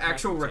Edelgard's the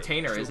actual pack you take,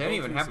 retainer is. They she'll don't go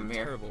even through have some him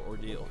here. terrible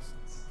ordeals.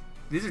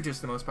 These are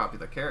just the most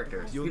popular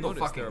characters. You'll People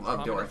notice there fucking are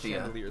love prominent Dorothea.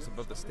 chandeliers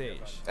above the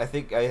stage. I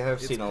think I have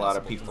It's seen a lot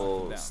of possible to knock people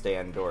them down.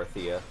 stand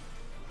Dorothea.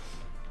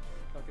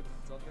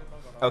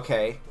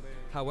 Okay.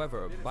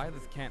 However,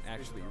 Byleth can't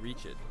actually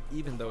reach it,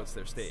 even though it's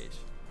their stage.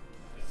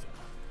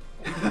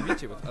 You can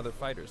reach it with other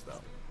fighters,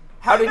 though.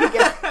 How did he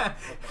get...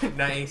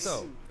 Nice.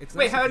 So, it's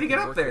Wait, nice how if did he you get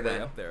can up work there your way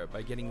then? Up there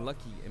by getting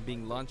lucky and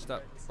being launched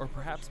up, or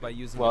perhaps by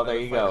using. Well, another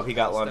there you go. fighter He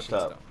got as a launched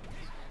stepping up. stone.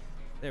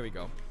 There we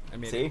go. I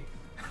made See?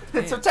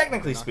 it. So And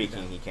technically knock it speaking,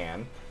 down. he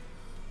can.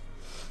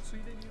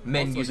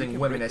 Men Also, you using can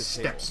women break as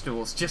the table. step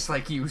stools, just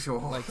like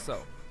usual. Like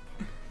so.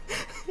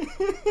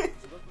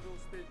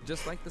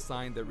 Just like the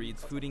sign that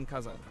reads Fudin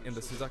Kazan in the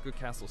Suzaku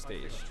Castle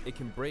stage, it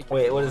can break.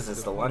 Wait, if you what launch is this,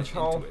 the the lunch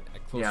opponent hall? into it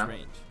at close Yeah.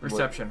 range.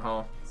 Reception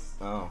hall.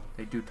 Oh,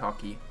 They do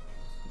talkie.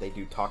 they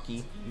do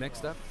talkie.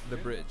 Next up, the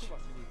bridge.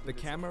 The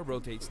camera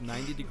rotates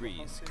 90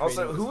 degrees. Also,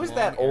 creating who this was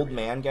that long old area.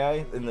 man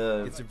guy in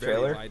the It's very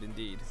trailer? wide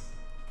indeed.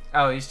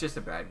 Oh, he's just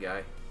a bad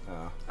guy.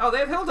 Oh. Oh, they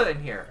have Hilda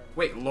in here.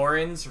 Wait,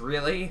 Lorenz?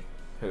 Really?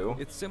 Who?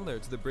 It's similar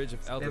to the bridge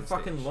of They Elden have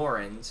fucking stage.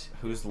 Lorenz.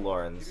 Who's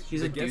Lorenz?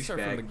 He's The a guests are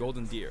from the douchebag.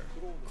 Golden Deer: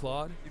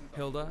 Claude,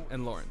 Hilda,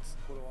 and Lawrence.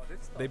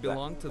 They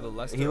belong to the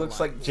Lester He looks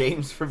Alliance. like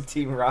James from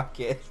Team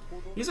Rocket.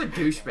 He's a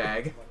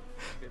douchebag.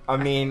 I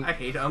mean, I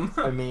hate him.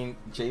 I mean,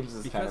 James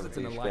is because kind of it's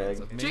a an alliance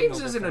douchebag. of many James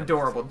noble is an families,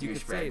 adorable you could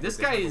say douchebag. This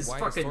that they guy have a is wide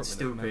fucking assortment of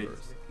stupid. members.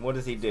 What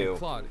does he do?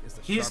 Claude is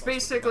the He's sharpest of the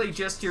basically bunch.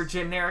 just your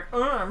generic,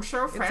 oh, I'm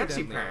so fancy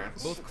Incidentally,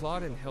 pants. both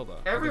Claude and Hilda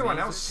are the Everyone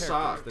names else of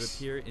characters sucks. that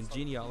appear in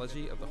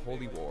Genealogy of the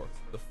Holy War,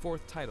 the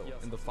 4th title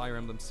in the Fire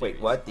Emblem series.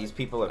 Wait, what? These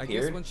people I guess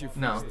appeared? once you've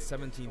No. finished the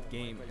 17th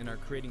game and are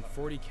creating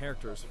 40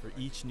 characters for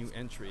each new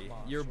entry,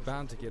 you're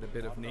bound to get a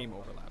bit of name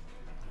overlap.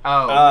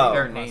 Oh, Oh.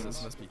 their The process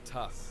names. must be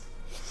tough.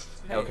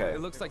 Hey, Okay. it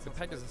looks like the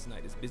Pegasus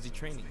Knight is busy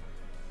training.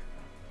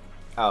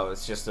 Oh,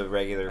 it's just a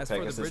regular As for the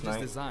Pegasus bridge's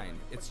Knight? design,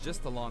 it's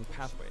just a long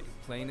pathway,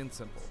 plain and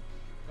simple.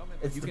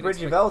 It's You the can Bridge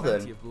of expect plenty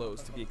Elden. of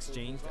blows to be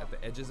exchanged at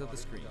the edges of the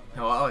screen.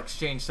 Oh, I'll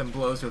exchange some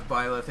blows with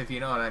Byleth if you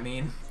know what I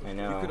mean. I You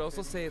know. could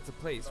also say it's a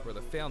place where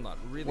the fail knot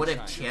really What if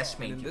shines. chess And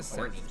made in you this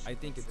horny? sense, I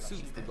think it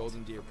suits the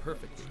Golden Deer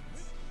perfectly.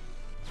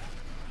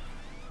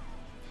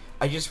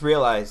 I just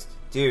realized,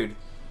 dude,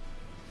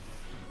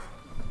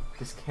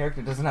 this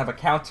character doesn't have a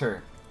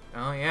counter.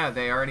 Oh yeah,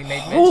 they already made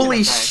mention Holy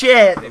of that.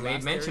 shit! They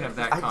made mention of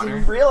that, I Connor.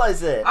 didn't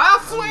realize it. Ah,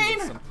 Only with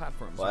Flane! some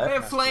platforms What? They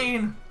have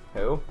Flane!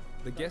 Who?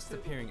 The guests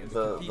appearing in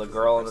The cathedral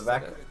girl in are the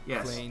back? Seta,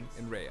 Yes. Flane,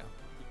 and Rhea.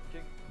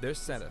 There's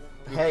Seta.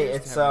 who Hey, appears to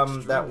it's, have an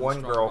that extremely one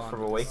strong girl bond from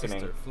with his Awakening.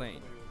 sister,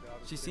 Flane.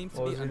 She seems to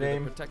What be was her under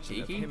name? the protection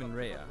Kiki? of him and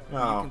Rhea. who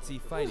No. You can see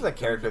Who's fighting that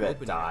character during the that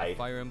opening of died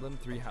Fire Emblem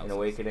Three Houses. In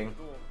Awakening?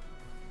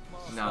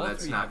 No, All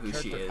that's three not have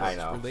who she character is. I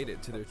know.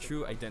 related to their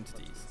true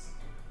identities.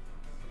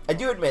 I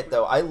do admit,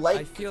 though, I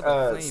like feel that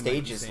Flame might be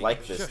stages saying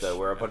like this, shush though,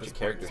 where a at bunch this of point,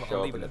 characters so I'll show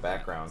up leave in it the at that.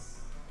 background.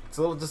 It's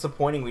a little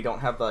disappointing we don't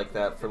have like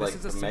that for like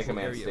This is a the Mega simple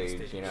Man area of the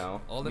stage, you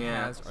know? All it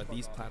Yeah. has are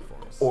these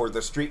platforms. Or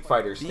the Street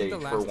Fighter Being stage the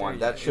for last one. area,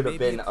 That it should may have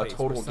be a been a place where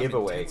total some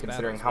giveaway, intense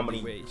considering battles how will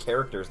be many waged.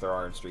 characters there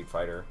are in Street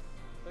Fighter.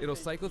 It'll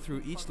cycle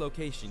through each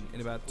location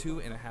in about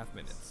 2.5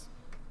 minutes.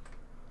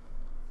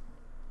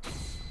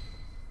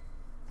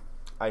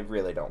 I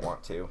really don't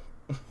want to.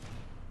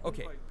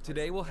 Okay,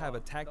 today we'll have a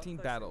tag team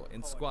battle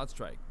in Squad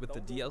Strike with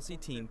the DLC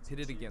team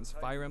pitted against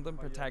Fire Emblem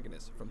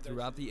protagonists from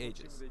throughout the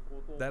ages.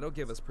 That'll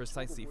give us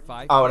precisely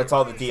 5 Oh, and it's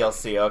all the players.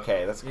 DLC.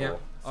 Okay, that's cool. Yeah.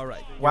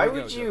 Alright, Why here we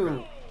would go, you...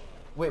 Joker.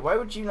 Wait, why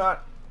would you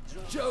not...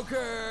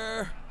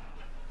 Joker!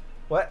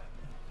 What?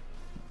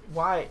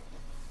 Why?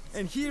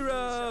 And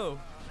Hero!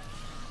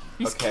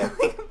 He's Okay.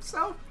 killing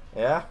himself.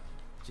 Yeah?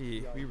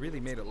 Gee, we really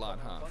made a lot,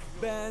 huh?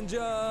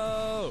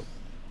 Banjo!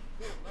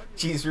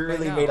 Jeez, we By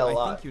really now, made a I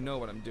lot. think you know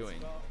what I'm doing.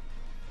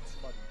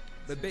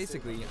 But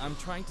basically, I'm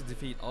trying to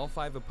defeat all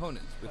 5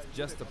 opponents with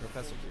just the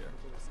professor here.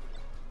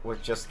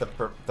 With just the...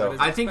 But as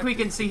I think we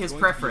expected, can see it's his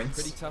going to be a preference.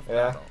 Pretty tough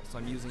Yeah. battle, so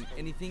I'm using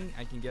anything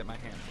I can get my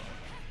hands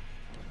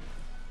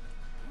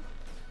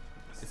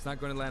on. It's not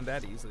going to land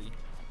that easily.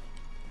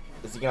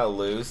 Is he gonna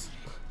lose?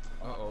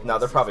 Uh-oh. No, they're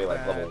this probably is like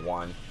bad. level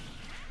 1.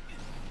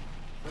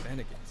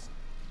 Fennekin.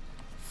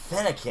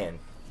 Fennekin.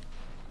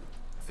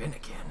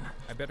 Finnegan.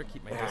 I better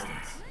keep my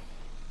distance.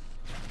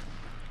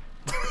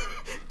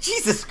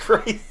 Jesus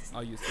Christ.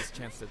 I'll use this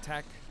chance to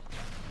attack.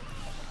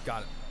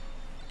 Got him.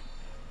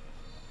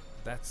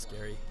 That's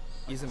scary.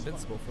 He's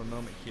invincible for a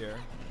moment here.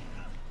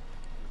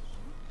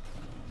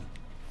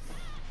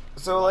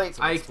 So, like...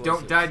 I don't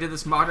explosives. die to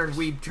this modern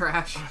weeb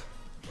trash.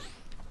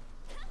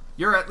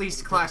 You're at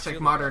least classic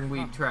shield modern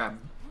attack. weeb trap.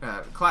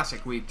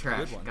 Classic weeb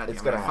trash. Good one. God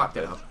It's damn it, gonna I fucked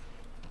it happen. up.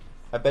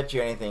 I bet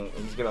you anything,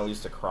 he's gonna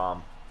lose to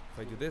Crom. If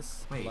I do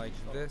this, Wait. like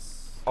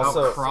this.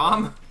 Also, Oh,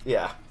 Crom?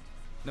 Yeah.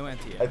 No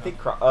anti-air. I think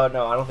Crom... Oh,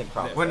 no, I don't think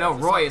Crom... Well, no,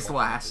 Roy is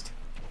last.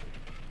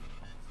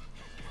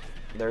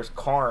 There's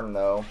Karn,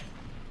 though.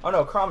 Oh,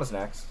 no, Crom is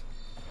next.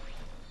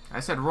 I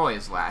said Roy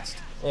is last.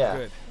 Yeah.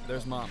 Good.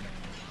 There's Mom.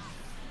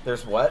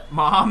 There's what?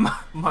 Mom,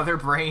 mother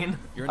brain.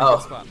 You're in a Oh.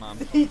 good spot, Mom.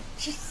 Did he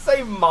just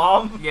say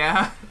Mom?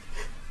 Yeah.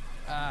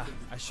 Ah,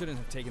 I shouldn't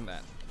have taken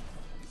that.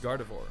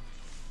 Gardevoir.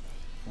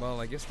 Well,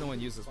 I guess no one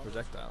uses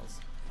projectiles.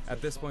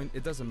 At this point,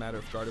 it doesn't matter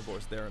if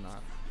Gardevoir's there or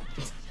not.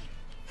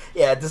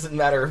 Yeah, it doesn't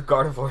matter if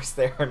Gardevoir's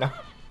there or not.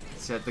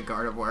 Said the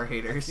Gardevoir I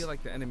haters. feel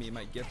like the enemy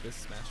might get this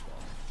smash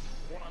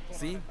ball.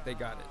 See? They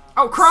got it.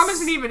 Oh, Crom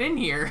isn't even in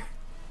here.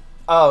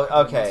 Oh,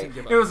 Mustn't okay.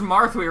 give It up. was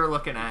Marth we were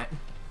looking at.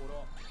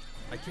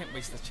 I can't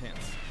waste this chance.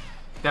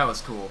 That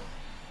was cool.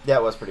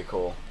 That was pretty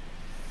cool.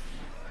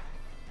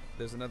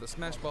 There's another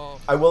smash ball.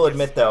 I will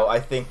admit, though, I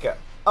think...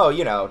 oh,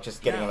 you know,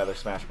 just getting Yeah. another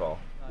Smash Ball.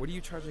 What are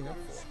you charging up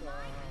for?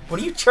 What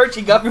are you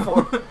charging up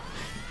for?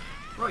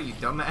 Bro, you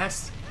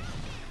dumbass.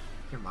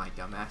 You're my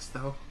dumbass,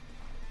 though.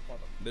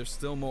 There's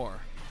still more.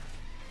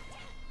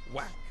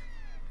 Whack.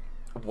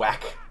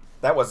 Whack.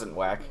 That wasn't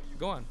whack.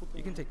 Go on,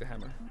 you can take the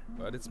hammer,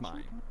 but it's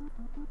mine.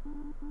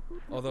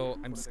 Although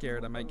I'm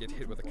scared I might get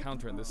hit with a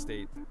counter in this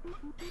state.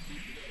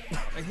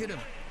 I hit him.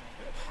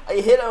 I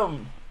hit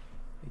him.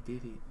 I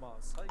did it.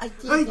 I I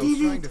did. I was did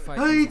trying it. to fight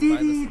I using did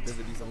Violet's it.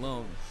 abilities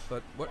alone,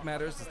 but what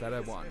matters is that I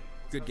won.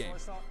 Good game.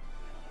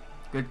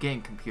 Good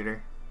game,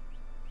 computer.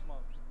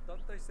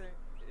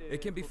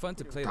 It can be fun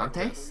to play like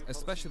Dante? this,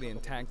 especially in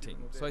tag team,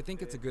 so I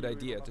think it's a good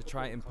idea to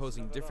try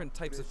imposing different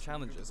types of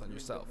challenges on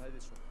yourself.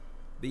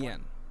 The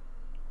end.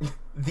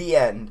 The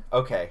end.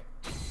 Okay.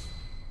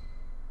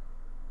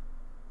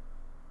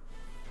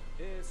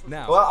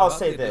 Now, Well, I'll about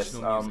say the this.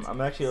 additional music.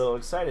 I'm actually a little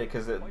excited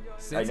because I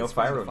Since know it's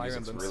from the Fire Emblem's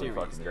Emblem really series,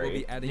 fucking we'll be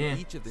great. adding Yeah.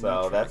 each of the new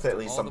So that's tracks at to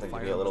least all something the to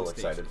Fire be a little Emblem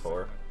excited stages.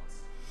 for.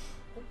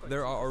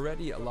 There are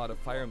already a lot of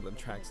Fire Emblem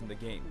tracks in the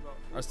game.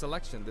 Our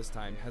selection this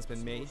time has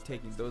been made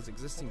taking those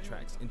existing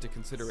tracks into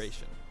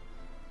consideration.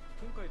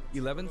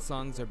 11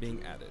 songs are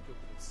being added.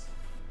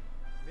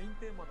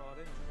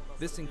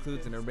 This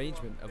includes an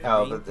arrangement of the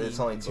Oh, main but it's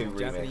theme only in two both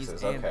Japanese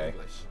remixes, and okay.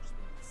 English.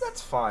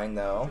 That's fine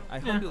though. I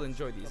hope you'll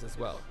enjoy these as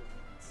well.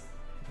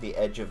 The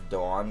Edge of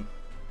Dawn.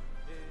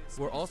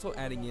 We're also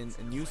adding in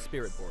a new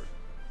spirit board.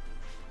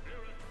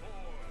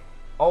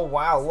 Oh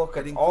wow, look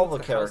It at all the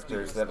includes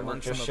characters costumes that were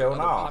among just some shown of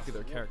the other off.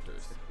 popular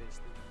characters.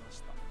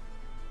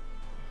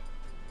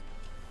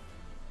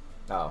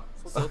 Oh.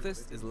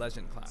 Sothis is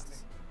legend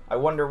class. I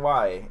wonder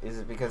why. Is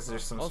it because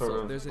there's some Also,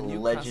 sort there's a of new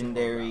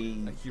legendary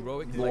classic a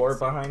heroic lore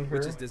legacy, behind her?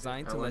 which is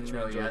designed to I let you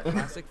wouldn't know enjoy yet.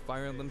 classic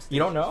Fire Emblem stages You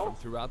don't know? from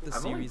throughout the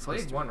I've only series played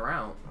history. one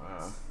round.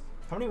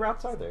 How many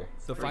routes are there?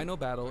 The final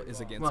battle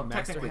is against Well,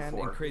 Master technically Hand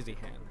 4. and Crazy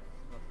Hand,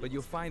 but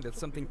you'll find that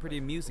something pretty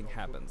amusing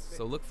happens,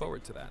 so look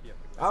forward to that.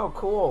 Oh,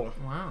 cool.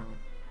 Wow.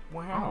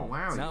 Wow. Oh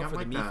wow. Now you got for the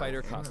like Mii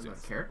Fighter the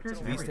costumes. characters.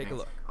 and Please take a everything.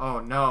 look. Oh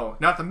no,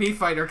 not the Mii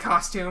Fighter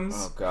costumes.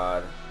 Oh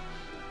god.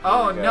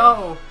 Oh we go.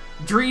 no,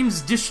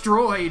 dreams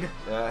destroyed.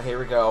 Here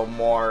we go.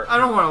 More. I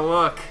don't want to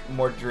look.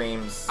 More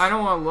dreams. I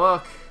don't want to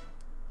look.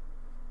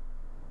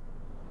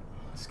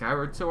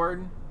 Skyward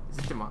Sword. Is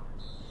it Demon?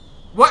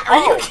 What are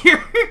Oh! you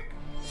here?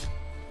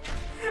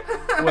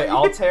 Wait,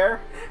 Altair?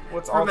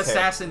 What's From Altair?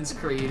 Assassin's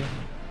Creed.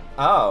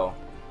 Oh.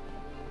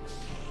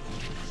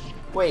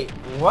 Wait,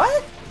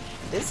 what?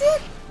 Is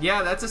it?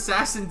 Yeah, that's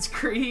Assassin's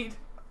Creed.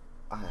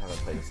 I haven't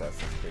played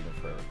Assassin's Creed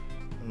in forever.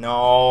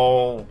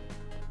 No.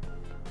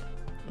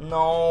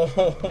 No.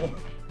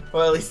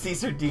 Well, at least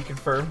these are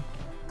deconfirmed.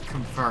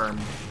 Confirmed.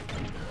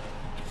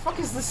 The fuck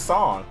is this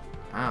song?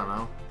 I don't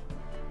know.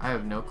 I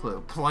have no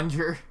clue.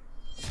 Plunger.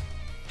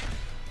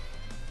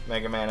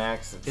 Mega Man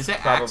X. It's Is it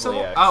probably Axel?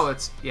 X. Oh,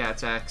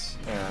 it's X.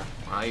 Yeah.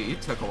 Wow, you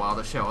took a while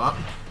to show up.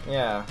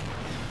 Yeah.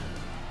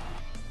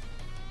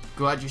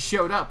 Glad you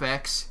showed up,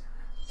 X.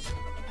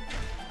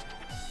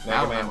 Mega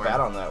Battle Man Network.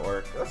 Battle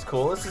Network. That's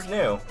cool. This is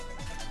new.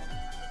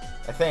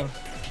 I think.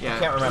 Yeah. I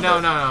can't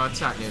remember. No,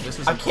 it's not new. This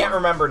was. I In can't 4.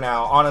 remember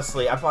now.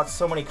 Honestly, I bought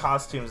so many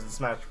costumes in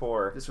Smash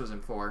 4. This was in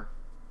 4.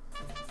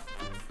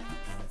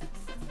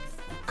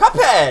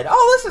 Cuphead!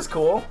 Oh, this is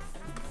cool.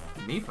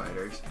 Mii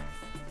Fighters.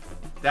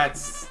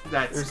 That's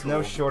There's cool.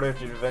 no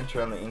shortage of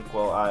adventure on the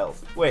Inkwell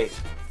Isles. Wait.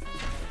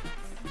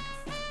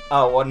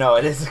 Oh, well, no,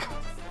 it is.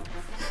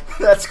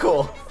 That's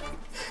cool.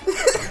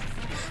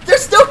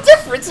 There's no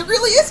difference. It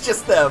really is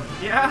just them.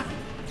 Yeah.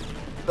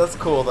 That's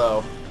cool,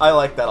 though. I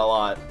like that a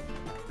lot.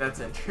 That's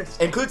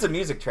interesting. Includes a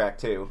music track,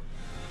 too.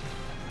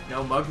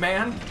 No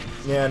Mugman?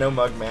 Yeah, no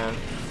Mugman.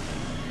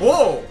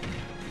 Whoa!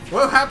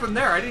 What happened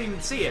there? I didn't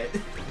even see it.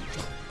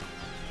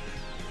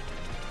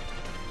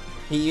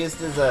 He used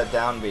his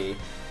down B,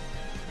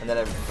 and then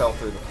it fell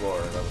through the floor.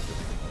 That was the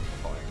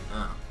point.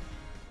 Oh.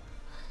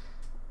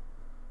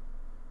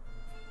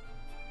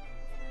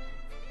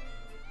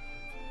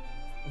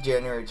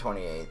 January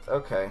 28th.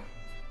 Okay.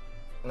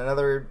 And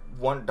another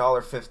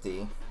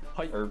 $1.50.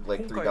 Or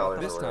like $3 or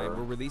This time, we're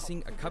whatever.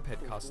 releasing a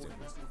Cuphead costume.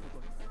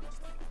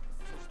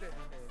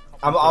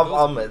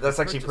 I'll admit, that's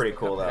actually pretty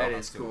cool, though. That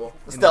is cool.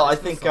 Still, I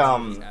Additional think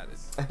songs will be added.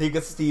 I think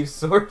a Steve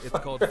Sword It's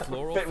called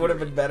Floral it would have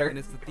Fury, been better. and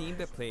it's the theme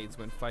that plays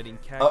when fighting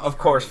cat. Of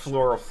course,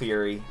 Floral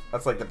Fury.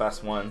 That's like the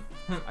best one.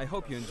 I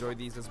hope you enjoy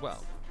these as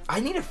well. I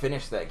need to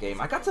finish that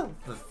game. I got to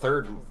the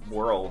third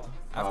world.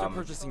 After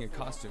purchasing a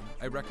costume,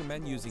 I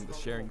recommend using the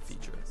sharing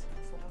feature.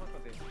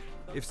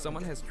 If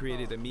someone has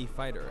created a Mii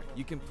Fighter,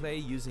 you can play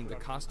using the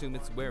costume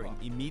it's wearing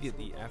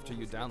immediately after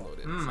you download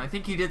it. I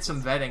think you did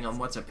some vetting on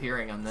what's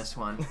appearing on this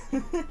one.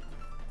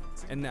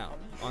 And now,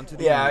 onto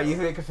the Yeah, amiibo. you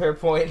make a fair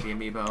point. The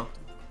amiibo.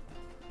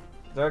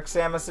 Dark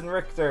Samus and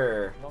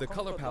Richter. The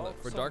color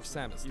palette for Dark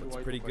Samus looks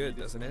pretty good,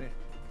 doesn't it?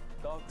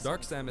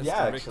 Dark Samus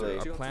Yeah, and Richter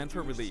actually. are planned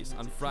for release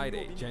on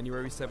Friday,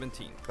 January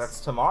 17th. That's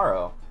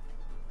tomorrow.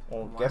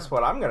 Well, guess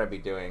what I'm gonna be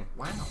doing?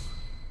 Wow.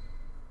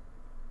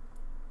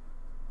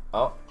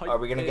 Oh, are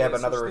we gonna get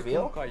another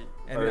reveal?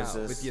 And Or now, is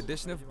this- with the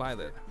addition of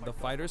Violet, the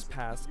Fighter's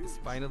Pass is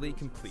finally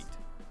complete.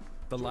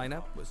 The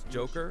lineup was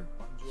Joker,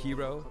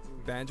 Hero,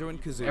 Banjo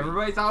and Kazooie.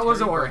 Everybody thought it was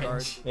Terry orange.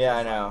 Bogard. Yeah,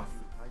 I know.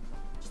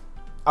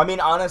 I mean,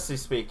 honestly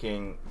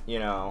speaking, you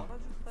know,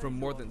 From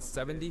more than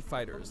 70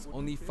 fighters,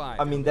 only 5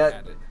 I mean, have been that-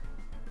 added.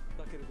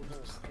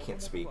 I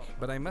can't speak.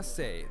 But I must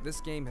say,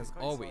 this game has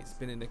always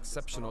been an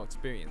exceptional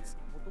experience.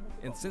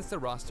 And since the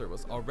roster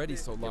was already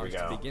so large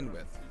to begin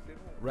with,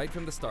 right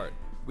from the start,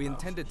 we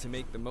intended to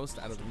make the most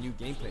out of the new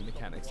gameplay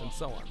mechanics and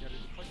so on.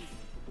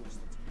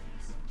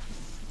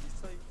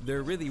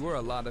 There really were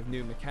a lot of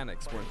new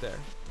mechanics, weren't there?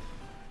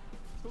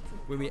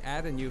 When we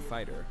add a new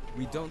fighter,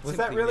 we don't Was simply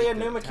that really make a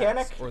new their attacks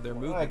mechanic? or their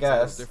Well, movements I a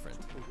little guess. different.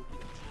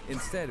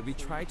 Instead, we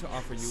try to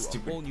offer you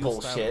Stupid a whole new style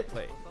bullshit. of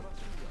play.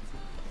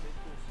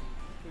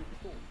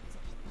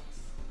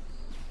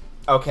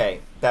 Okay,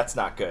 that's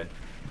not good.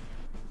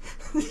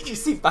 Did you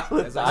see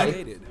Violet As I die?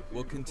 stated,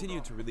 we'll continue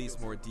to release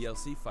more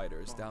DLC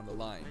fighters down the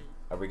line.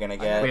 Are we gonna We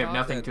get... have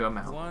nothing That to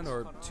amount. 1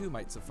 or 2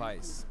 might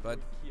suffice, but,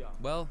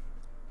 well,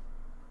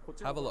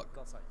 have a look.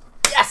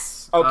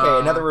 Yes! Okay,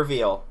 another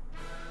reveal.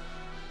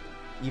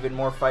 Even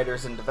more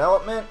fighters in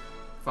development.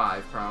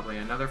 5, probably.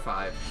 Another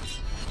 5.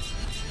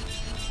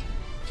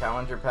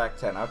 Challenger Pack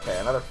 10. Okay,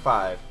 another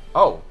 5.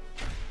 Oh!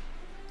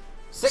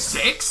 6?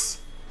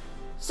 6?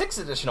 6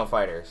 additional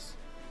fighters.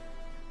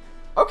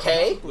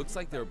 Okay. Looks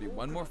like there will be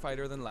one more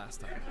fighter than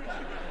last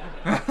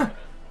time.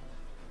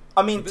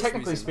 I mean, For this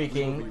technically reason, we will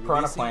speaking, be Piranha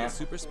releasing the Plant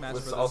Super Smash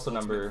was Bros. also Ultimate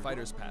number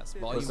Fighters Pass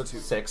Volume was 2.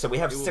 6, so we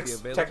have It will be 6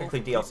 available technically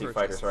for DLC pre-purchase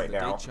fighters right on the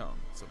now. date shown,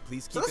 so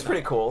please keep So that's an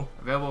pretty eye. cool.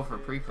 Available for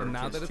pre-purchase. And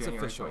now that it's January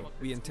official, 20th.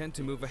 we intend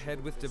to move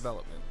ahead with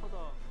development.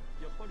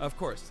 Of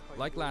course,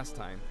 like last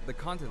time, the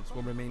contents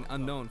will remain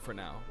unknown for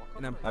now,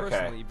 and I'm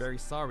personally very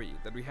sorry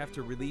that we have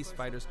to release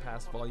Fighters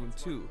Pass Volume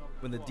 2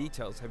 when the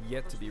details have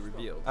yet to be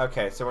revealed.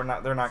 Okay, so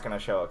they're not gonna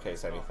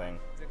showcase anything.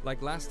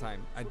 Like last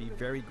time, I'd be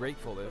very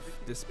grateful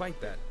if,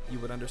 despite that, you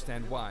would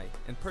understand why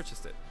and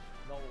purchase it.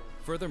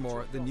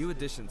 Furthermore, the new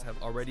additions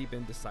have already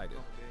been decided.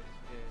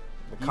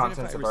 The Even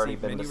contents if I have already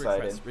receive been many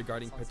decided. requests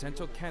regarding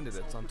potential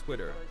candidates on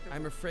Twitter,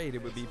 I'm afraid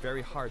it would be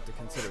very hard to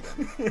consider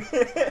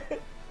them.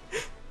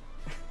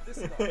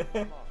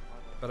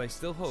 But I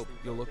still hope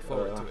you'll look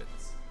forward to it.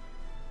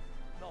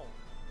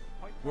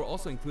 We're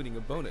also including a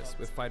bonus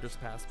with Fighters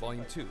Pass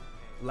Volume 2.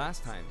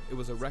 Last time, it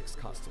was a Rex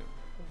costume.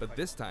 But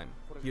this time,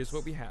 here's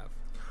what we have.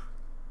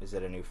 Is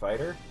it a new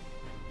fighter?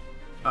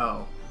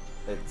 Oh.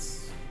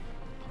 It's...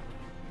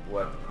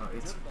 What?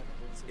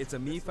 It's a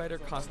Mii fighter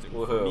costume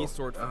Woohoo. from Mii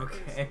Sword Fighters,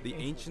 Okay. the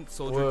ancient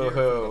soldier gear from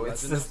the Woohoo!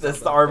 It's Legend of this the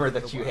Zelda armor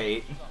Breath of that you the Wild.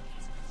 hate.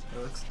 It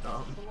looks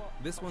dumb.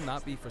 This will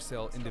not be for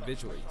sale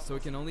individually, so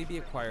it can only be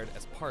acquired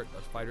as part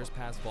of Fighters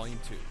Pass Volume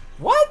 2.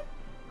 What?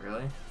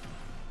 Really?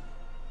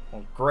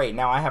 Well, great.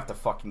 Now I have to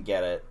fucking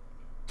get it.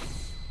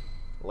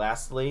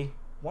 Lastly,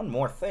 one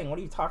more thing. What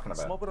are you talking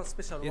about?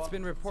 It's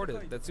been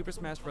reported that Super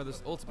Smash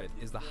Bros. Ultimate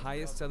is the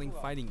highest selling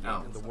fighting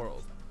game in the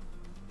world.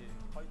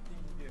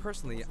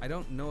 Personally, I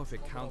don't know if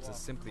it counts as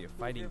simply a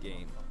fighting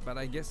game, but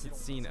I guess it's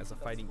seen as a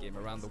fighting game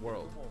around the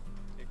world.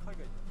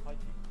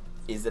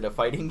 Is it a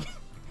fighting game?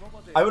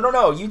 I don't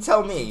know. You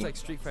tell It me. seems like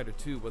Street Fighter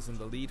 2 was in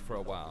the lead for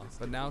a while,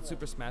 but now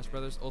Super Smash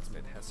Bros.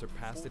 Ultimate has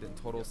surpassed it in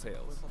total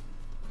sales.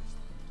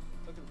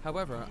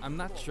 However, I'm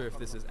not sure if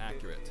this is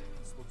accurate.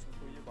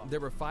 There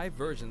were 5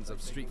 versions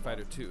of Street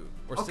Fighter 2,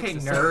 or 6 Okay,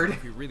 to 7 nerd.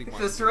 if you really want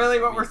Is this to be really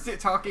what we're sweet.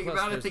 talking Plus,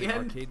 about at there's the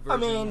end? arcade I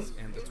mean, versions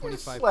and the just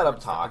 25 let 'em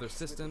ports for talk. other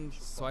systems,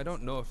 so I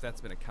don't know if that's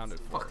been accounted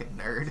for. Fucking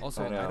nerd.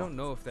 Also, I know. I don't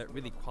know if that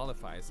really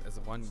qualifies as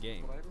one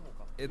game.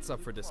 It's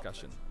up for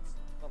discussion.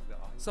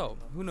 So,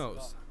 who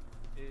knows?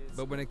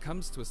 But when it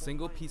comes to a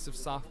single piece of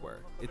software,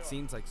 it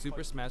seems like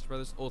Super Smash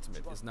Bros.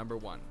 Ultimate is number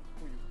 1.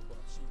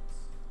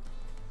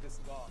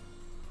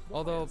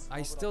 Although,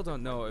 I still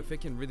don't know if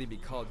it can really be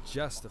called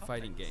just a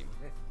fighting game.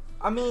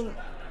 I mean,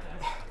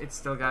 It's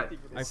still got.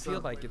 I feel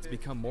like it's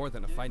become more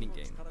than a fighting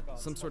game.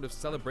 Some sort of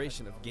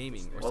celebration of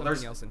gaming or Well,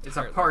 something else it's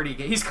entirely. a party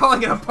game. He's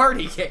calling it a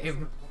party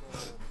game.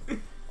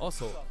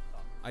 Also,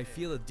 I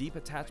feel a deep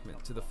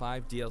attachment to the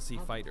 5 DLC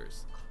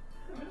fighters.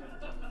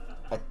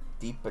 a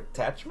deep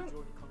attachment?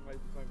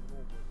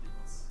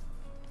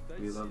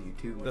 We love you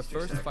too. The Mr.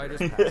 first Sakurai.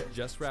 Fighters Pass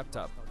just wrapped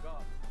up,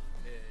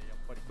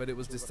 but it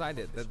was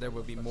decided that there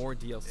would be more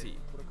DLC.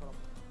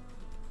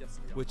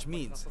 Which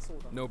means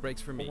no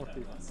breaks for me.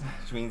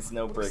 Which means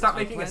no breaks. Stop I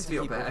making plan us to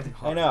feel keep bad. working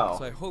hard, I know.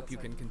 So I hope you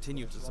can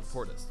continue to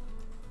support us.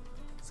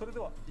 That's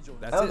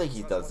I don't it. think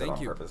he does that Thank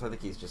on you. purpose. I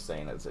think he's just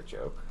saying it as a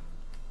joke.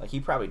 Like, he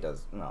probably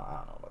does. No, I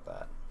don't know about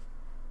that.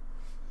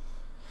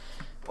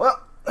 Well,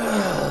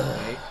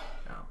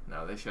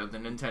 No, they showed the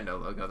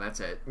Nintendo logo. That's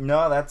it.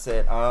 no, that's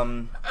it.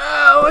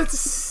 Let's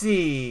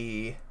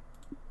see.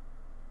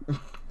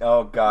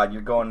 Oh god,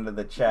 you're going into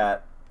the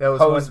chat. That was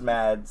Poe's one.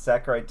 mad.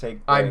 Sakurai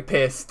take break. I'm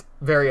pissed.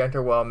 Very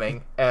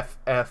underwhelming. F,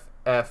 F,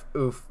 F,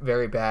 oof,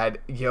 very bad.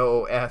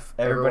 Yo, F.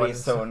 Everybody's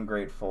everyone's- so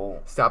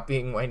ungrateful. Stop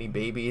being whiny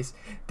babies.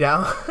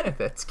 Down.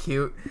 That's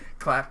cute.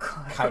 Clap,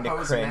 clap. Kinda I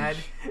was cringe. mad.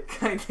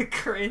 Kinda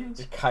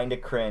cringe. Kinda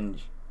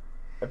cringe.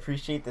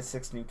 Appreciate the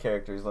 6 new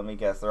characters. Let me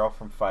guess, they're all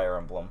from Fire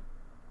Emblem.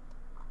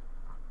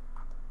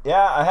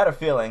 Yeah, I had a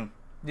feeling.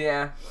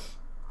 Yeah.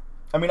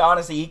 I mean,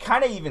 honestly, he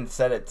kind of even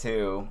said it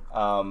too.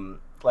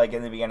 Like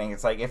in the beginning,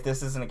 it's like, if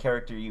this isn't a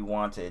character you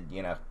wanted,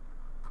 you know.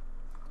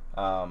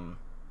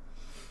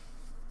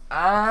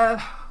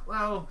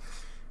 Well,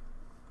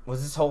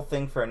 Was this whole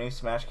thing for a new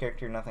Smash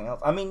character, nothing else?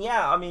 I mean,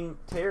 yeah,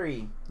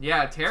 Terry.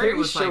 Yeah, Terry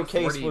was like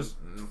showcase 40, was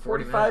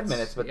 40 45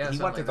 minutes, but yeah, he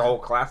went through like the whole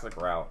classic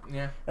route.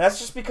 Yeah. And that's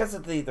just because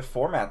of the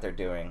format they're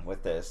doing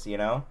with this, you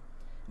know?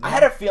 Yeah. I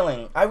had a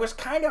feeling, I was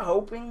kind of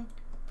hoping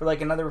for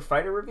like another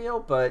fighter reveal,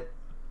 but...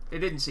 It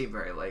didn't seem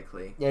very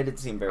likely. Yeah, it didn't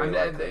seem very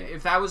likely.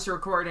 If that was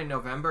recorded in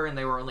November and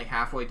they were only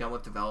halfway done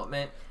with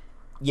development...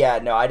 Yeah,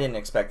 no, I didn't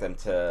expect them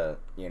to,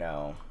 you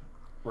know,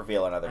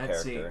 reveal another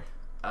character.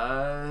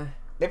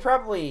 They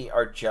probably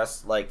are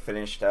just, like,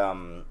 finished,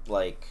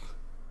 like,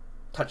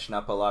 touching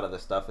up a lot of the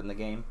stuff in the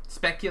game.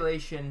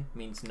 Speculation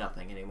means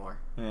nothing anymore.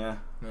 Yeah.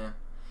 Yeah.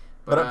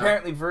 But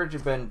apparently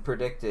Vergeben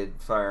predicted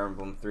Fire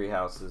Emblem 3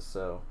 Houses,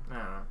 so... I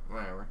don't know,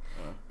 whatever.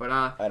 Yeah. But,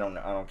 I don't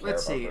know, I don't care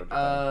let's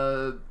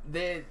about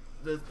see,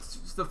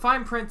 the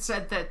fine print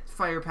said that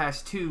Fire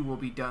Pass 2 will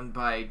be done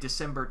by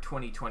December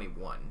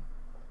 2021.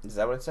 Is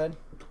that what it said?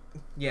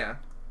 Yeah.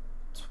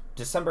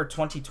 December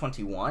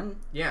 2021?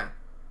 Yeah.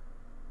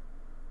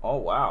 Oh,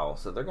 wow.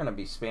 So they're going to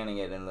be spanning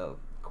it in the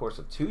course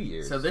of 2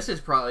 years. So this is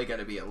probably going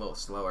to be a little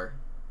slower.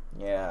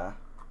 Yeah.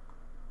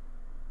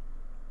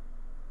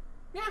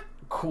 Yeah.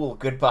 Cool.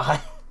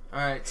 Goodbye.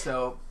 Alright,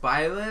 so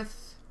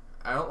Byleth,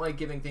 I don't like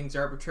giving things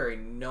arbitrary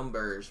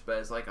numbers, but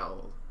it's like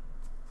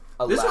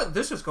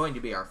this was going to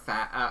be our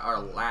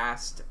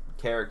last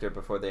character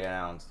before they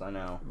announced. I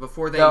know.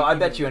 Before they. No, I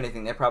bet you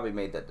anything. They probably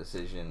made that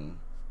decision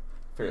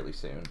fairly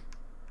soon.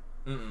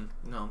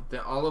 No,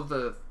 all of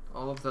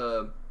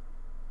the.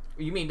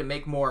 You mean to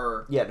make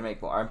more? Yeah, to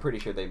make more. I'm pretty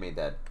sure they made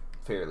that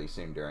fairly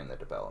soon during the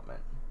development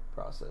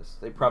process.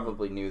 They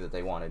probably knew that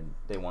they wanted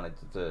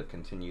to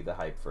continue the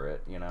hype for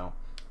it. You know.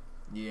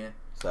 Yeah.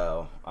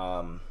 So,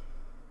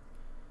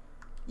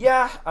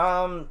 yeah.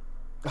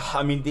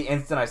 I mean, the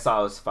instant I saw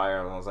it was Fire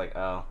Emblem, I was like,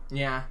 oh.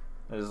 Yeah.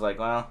 It was like,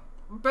 well.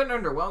 A bit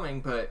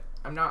underwhelming, but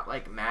I'm not,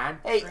 like, mad.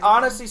 Hey,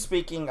 honestly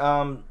speaking,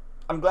 I'm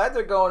glad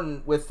they're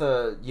going with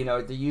you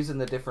know, they're using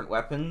the different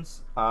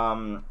weapons.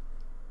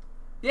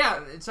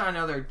 Yeah, it's not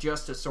another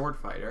just a sword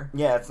fighter.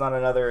 Yeah, it's not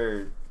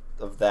another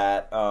of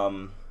that.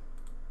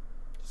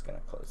 Just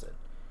gonna close it.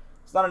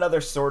 It's not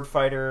another sword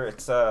fighter.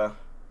 It's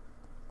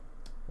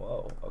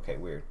whoa. Okay,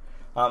 weird.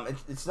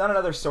 It's not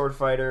another sword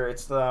fighter.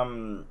 It's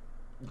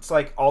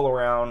like all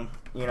around.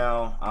 You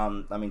know.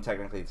 I mean,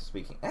 technically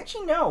speaking,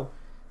 actually no.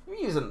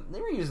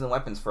 They were using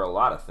weapons for a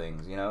lot of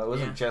things. You know, it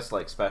wasn't just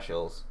like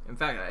specials. In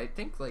fact, I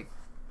think like.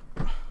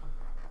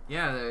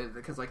 Yeah,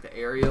 because like the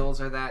aerials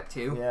are that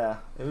too. Yeah,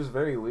 it was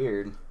very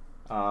weird.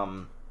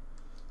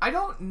 I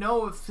don't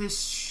know if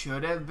this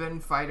should have been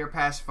Fighter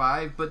Pass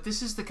 5, but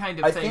this is the kind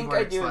of thing where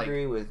I do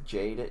agree with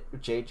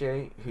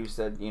JJ, who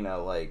said, you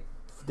know, like,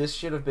 this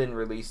should have been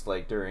released,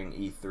 like, during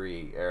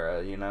E3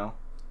 era, you know?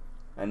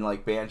 And,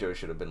 like, Banjo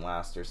should have been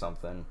last or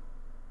something.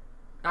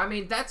 I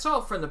mean, that's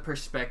all from the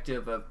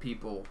perspective of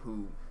people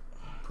who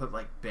put,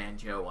 like,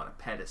 Banjo on a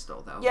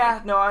pedestal, though.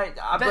 Yeah, like,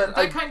 no,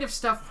 that kind of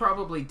stuff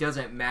probably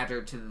doesn't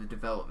matter to the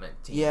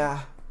development team.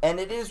 Yeah, and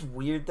it is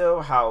weird,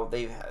 though, how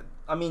they've had...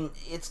 I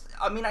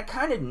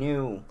kind of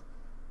knew...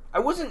 I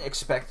wasn't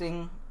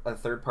expecting a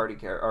third-party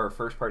or a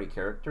first-party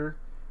character,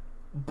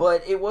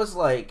 but it was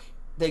like,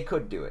 they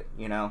could do it,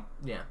 you know?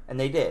 Yeah. And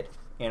they did,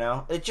 you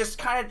know? It just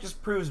kind of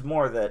just proves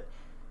more that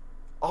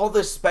all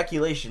this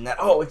speculation that,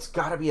 oh, it's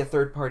gotta be a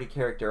third-party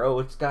character, oh,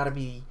 it's gotta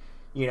be...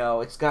 You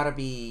know, it's got to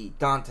be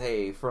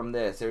Dante from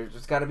this. There's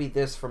just got to be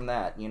this from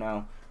that, you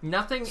know?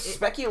 Nothing...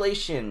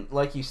 Speculation,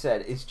 like you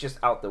said, is just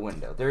out the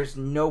window. There's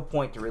no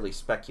point to really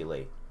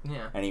speculate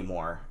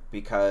anymore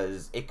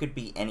because it could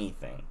be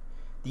anything.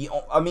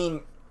 I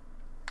mean,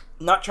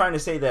 not trying to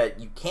say that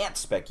you can't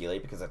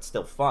speculate because that's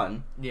still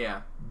fun.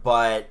 Yeah.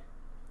 But,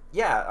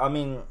 yeah, I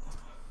mean,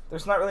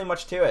 there's not really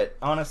much to it,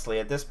 honestly,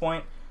 at this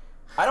point.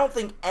 I don't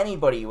think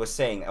anybody was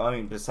saying. I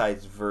mean,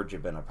 besides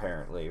Vergeben,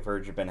 apparently,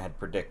 Vergeben had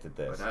predicted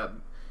this. But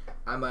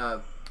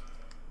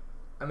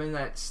I'm in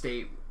that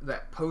state,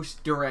 that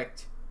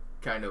post-direct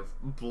kind of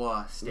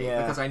blah state,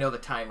 because I know the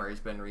timer has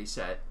been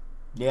reset.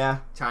 Yeah.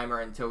 Timer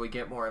until we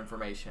get more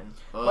information.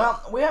 Ugh.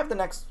 Well, we have a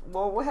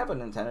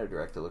Nintendo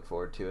Direct to look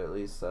forward to at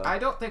least. So. I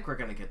don't think we're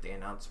gonna get the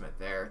announcement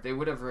there. They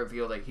would have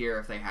revealed it here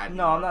if they had.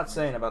 No, I'm not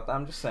saying about that.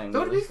 I'm just saying.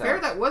 Though to be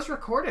fair, that was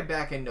recorded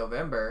back in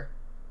November.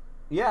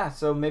 Yeah,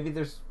 so maybe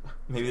there's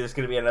going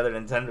to be another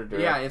Nintendo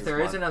Direct. Yeah, if there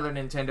is another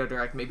Nintendo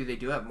Direct, maybe they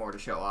do have more to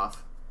show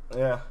off.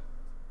 Yeah.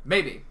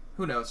 Maybe.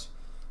 Who knows?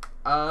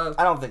 I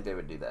don't think they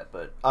would do that,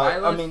 but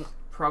I mean,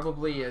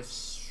 probably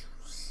is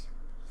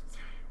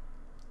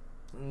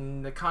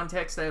the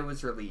context that it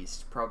was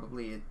released,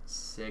 probably a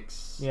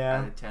 6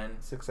 out of 10.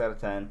 6 out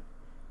of 10.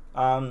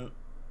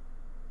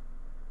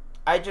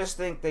 I just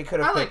think they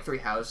could have. I like Three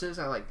Houses.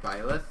 I like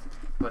Byleth.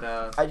 But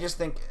I just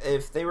think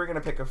if they were going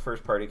to pick a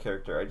first-party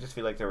character, I just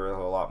feel like there were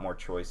a lot more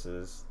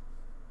choices.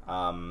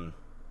 I'll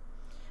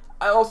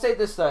say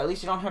this, though. At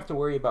least you don't have to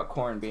worry about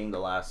Corrin being the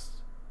last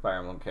Fire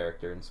Emblem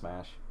character in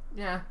Smash.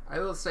 Yeah, I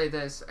will say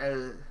this.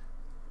 There's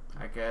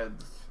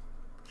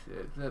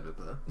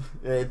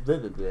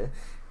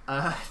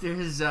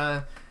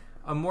a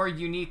more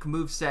unique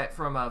moveset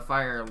from a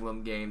Fire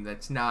Emblem game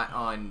that's not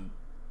on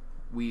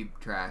weeb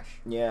trash.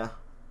 Yeah.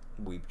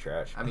 Weeb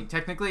trash. I mean,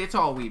 technically, it's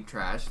all weeb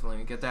trash. Let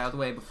me get that out of the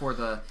way before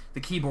the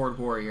keyboard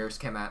warriors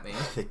come at me.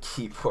 The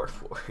keyboard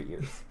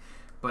warriors.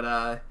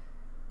 But,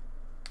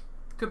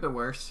 could be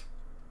worse.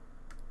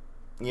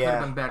 Yeah. Could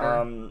have been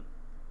better.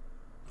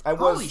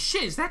 Holy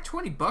shit, is that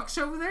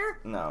 $20 over there?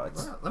 No,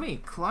 it's... Well, let me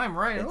climb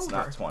right over. It's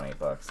not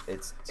 $20.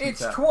 It's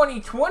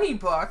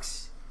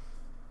 $20.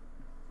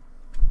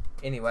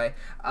 Anyway,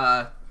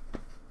 at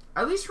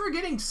least we're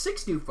getting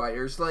 6 new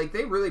fighters. Like,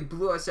 they really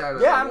blew us out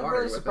of the water. Yeah, I'm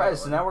really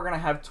surprised. So now we're going to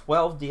have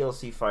 12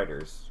 DLC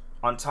fighters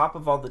on top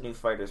of all the new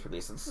fighters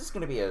released. This is going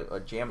to be a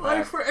jam-packed...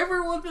 Like, for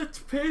everyone that's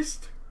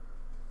pissed,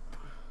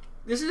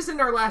 this isn't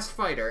our last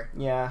fighter.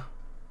 Yeah.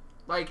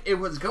 Like, it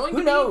was going to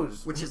be... Who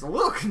knows? Which is a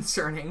little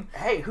concerning.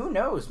 Hey, who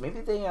knows?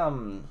 Maybe they,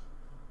 I'm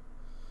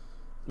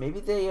trying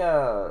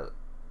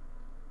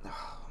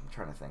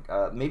to think.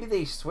 Maybe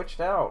they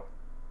switched out.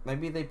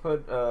 Maybe they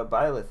put,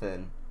 Byleth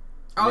in.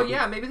 Oh,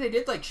 yeah, maybe they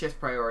did, like, shift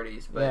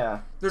priorities, but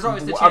yeah. There's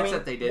always the chance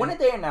that they did. When did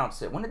they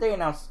announce it?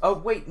 Oh,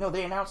 wait, no,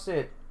 they announced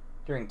it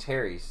during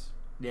Terry's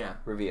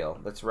reveal.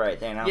 That's right,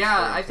 they announced it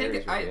I during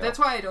think Terry's reveal. that's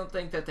why I don't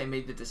think that they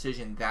made the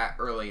decision that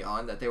early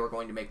on that they were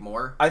going to make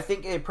more. I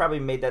think they probably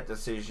made that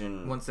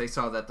decision... Once they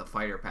saw that the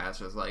fighter pass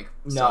was, like,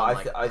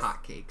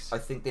 hotcakes. I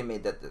think they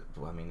made that...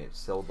 I mean, it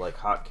sold like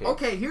hotcakes.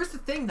 Okay, here's the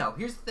thing, though.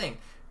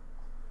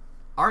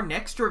 Our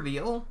next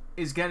reveal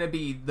is gonna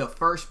be the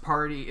first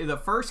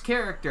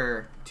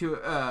character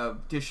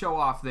to show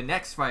off the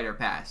next fighter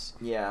pass.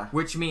 Yeah.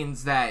 Which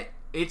means that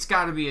it's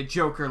got to be a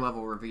Joker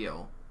level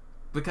reveal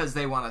because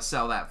they want to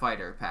sell that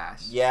fighter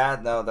pass. Yeah,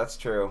 no, that's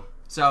true.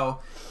 So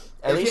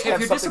if you're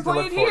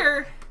disappointed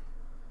here,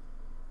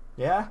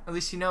 yeah, at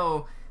least you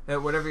know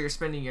that whatever you're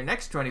spending your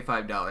next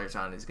 $25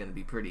 on is going to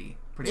be pretty.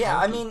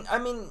 Yeah, healthy. I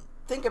mean,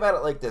 think about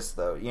it like this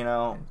though. You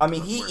know, I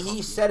mean,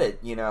 he said it.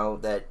 You know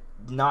that.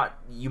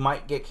 You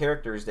might get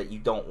characters that you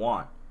don't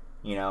want.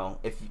 You know,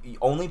 if you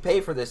only pay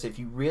for this if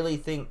you really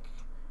think,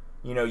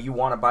 you know, you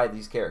want to buy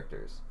these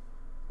characters.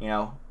 You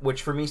know,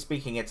 which for me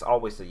speaking, it's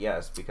always a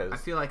yes because I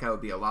feel like I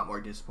would be a lot more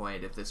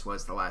disappointed if this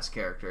was the last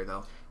character,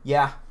 though.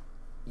 Yeah.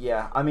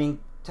 I mean,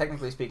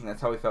 technically speaking,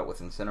 that's how we felt with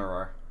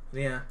Incineroar.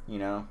 Yeah. You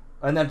know,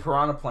 and then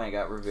Piranha Plant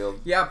got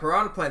revealed. Yeah,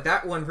 Piranha Plant.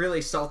 That one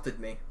really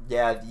salted me.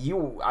 Yeah,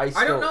 I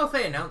don't know if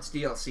they announced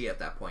DLC at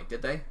that point.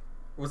 Did they?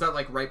 Was that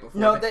like right before?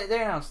 No,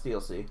 they announced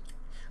DLC.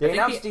 They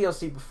announced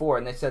DLC before,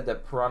 and they said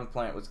that Piranha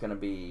Plant was going to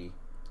be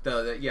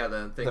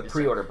the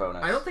pre-order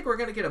bonus. I don't think we're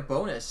going to get a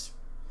bonus,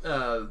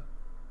 another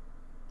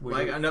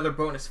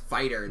bonus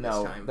fighter this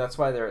time. No, that's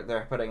why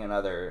they're putting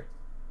another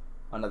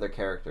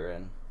character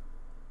in.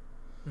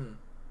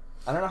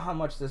 I don't know how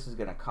much this is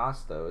going to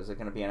cost though. Is it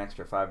going to be an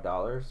extra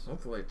 $5?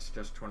 Hopefully, it's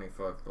just $25.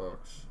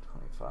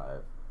 25.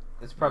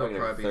 It's probably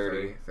going to be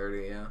 30.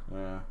 30, yeah.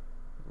 Yeah,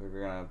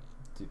 we're gonna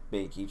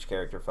make each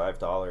character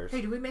 $5.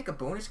 Hey, do we make a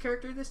bonus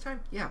character this time?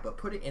 Yeah, but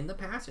put it in the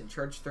pass and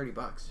charge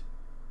 $30.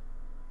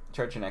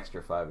 Charge an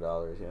extra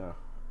 $5. Yeah,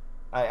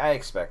 I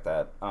expect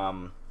that.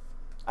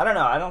 I don't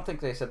know. I don't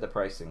think they said the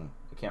pricing.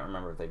 I can't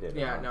remember if they did.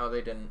 Yeah, no,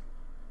 they didn't.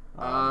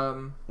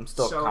 I'm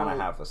still kind of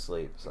half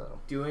asleep. So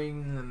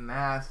doing the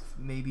math,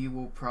 maybe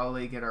we'll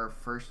probably get our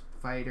first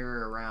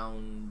fighter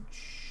around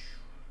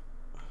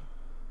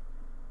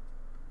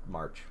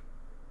March,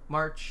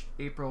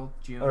 April,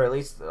 June, or at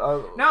least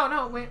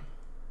no, wait.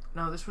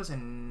 No, this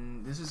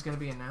is going to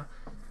be in now.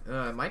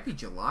 It might be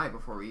July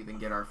before we even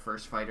get our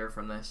first fighter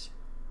from this.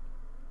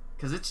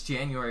 Because it's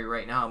January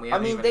right now, and we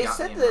haven't even they gotten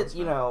said the that,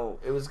 you know,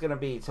 it was going to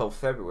be till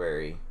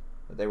February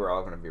that they were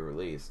all going to be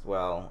released.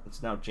 Well,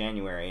 it's now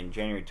January, and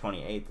January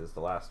 28th is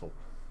the last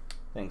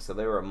thing, so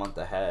they were a month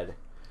ahead.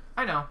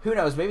 I know. Who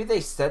knows? Maybe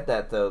they said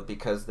that, though,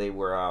 because they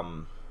were,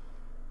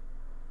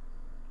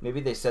 maybe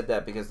they said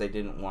that because they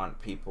didn't want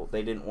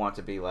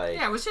to be like...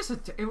 Yeah, it was just a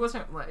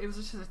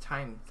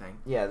time thing.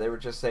 Yeah, they were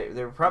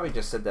probably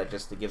just said that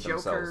just to give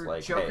themselves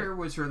like... Joker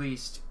was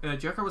released...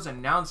 Joker was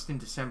announced in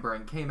December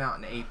and came out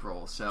in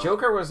April, so...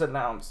 Joker was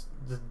announced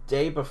the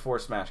day before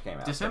Smash came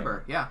out.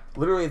 December, yeah.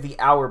 Literally the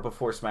hour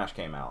before Smash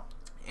came out.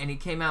 And he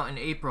came out in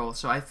April,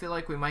 so I feel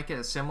like we might get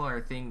a similar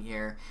thing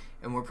here,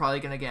 and we're probably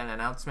going to get an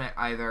announcement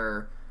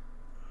either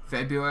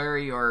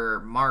February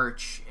or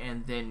March,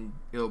 and then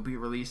it'll be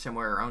released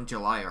somewhere around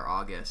July or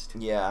August.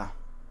 Yeah.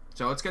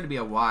 So it's going to be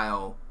a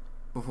while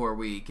before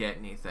we get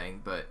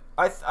anything, but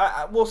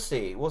we'll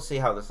see. We'll see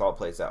how this all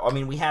plays out. I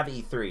mean, we have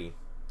E3.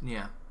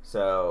 Yeah.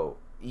 So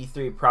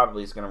E3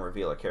 probably is going to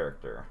reveal a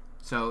character.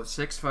 So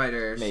 6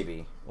 fighters.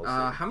 Maybe. We'll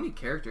see. How many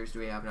characters do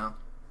we have now?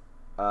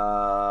 Fuck,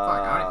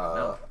 I don't even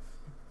know.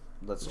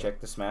 Let's check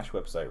the Smash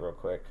website real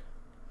quick.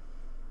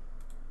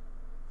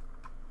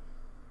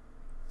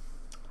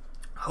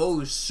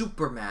 Ho's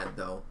super mad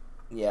though.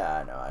 Yeah,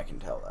 I know. I can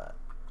tell that.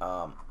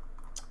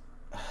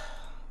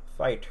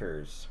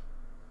 Fighters.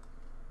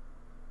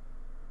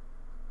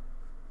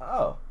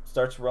 Oh,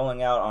 starts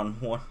rolling out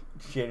on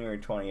January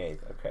 28th.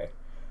 Okay.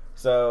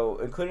 So,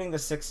 including the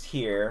 6th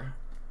here,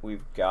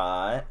 we've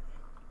got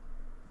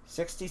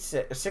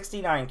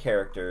 69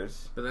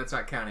 characters. But that's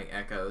not counting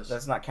Echoes.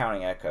 That's not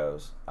counting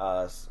Echoes.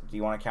 Do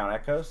you want to count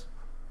Echoes?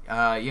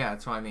 Yeah,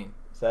 that's what I mean.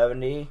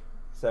 70,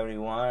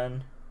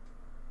 71.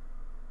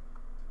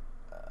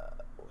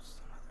 What's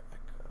another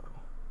echo?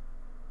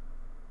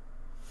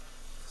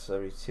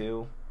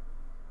 72.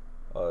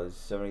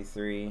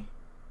 73.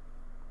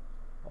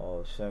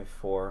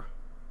 74.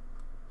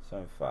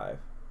 75.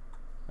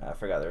 I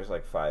forgot there's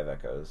like 5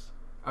 echoes.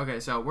 Okay,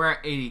 so we're at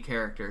 80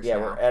 characters Yeah,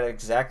 now. we're at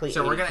exactly 80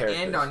 So we're going to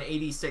characters. end on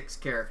 86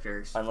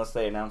 characters. Unless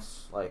they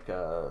announce, like,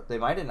 they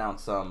might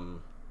announce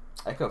some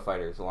Echo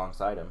Fighters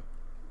alongside him.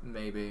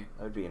 Maybe.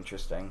 That would be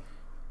interesting.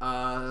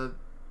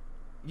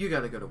 You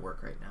got to go to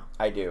work right now.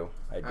 I do.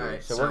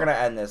 Alright, so so- we're going to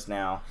end this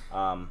now.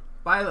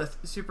 Bye, Lith.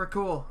 Super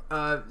cool.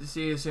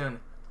 See you soon.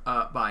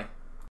 Bye.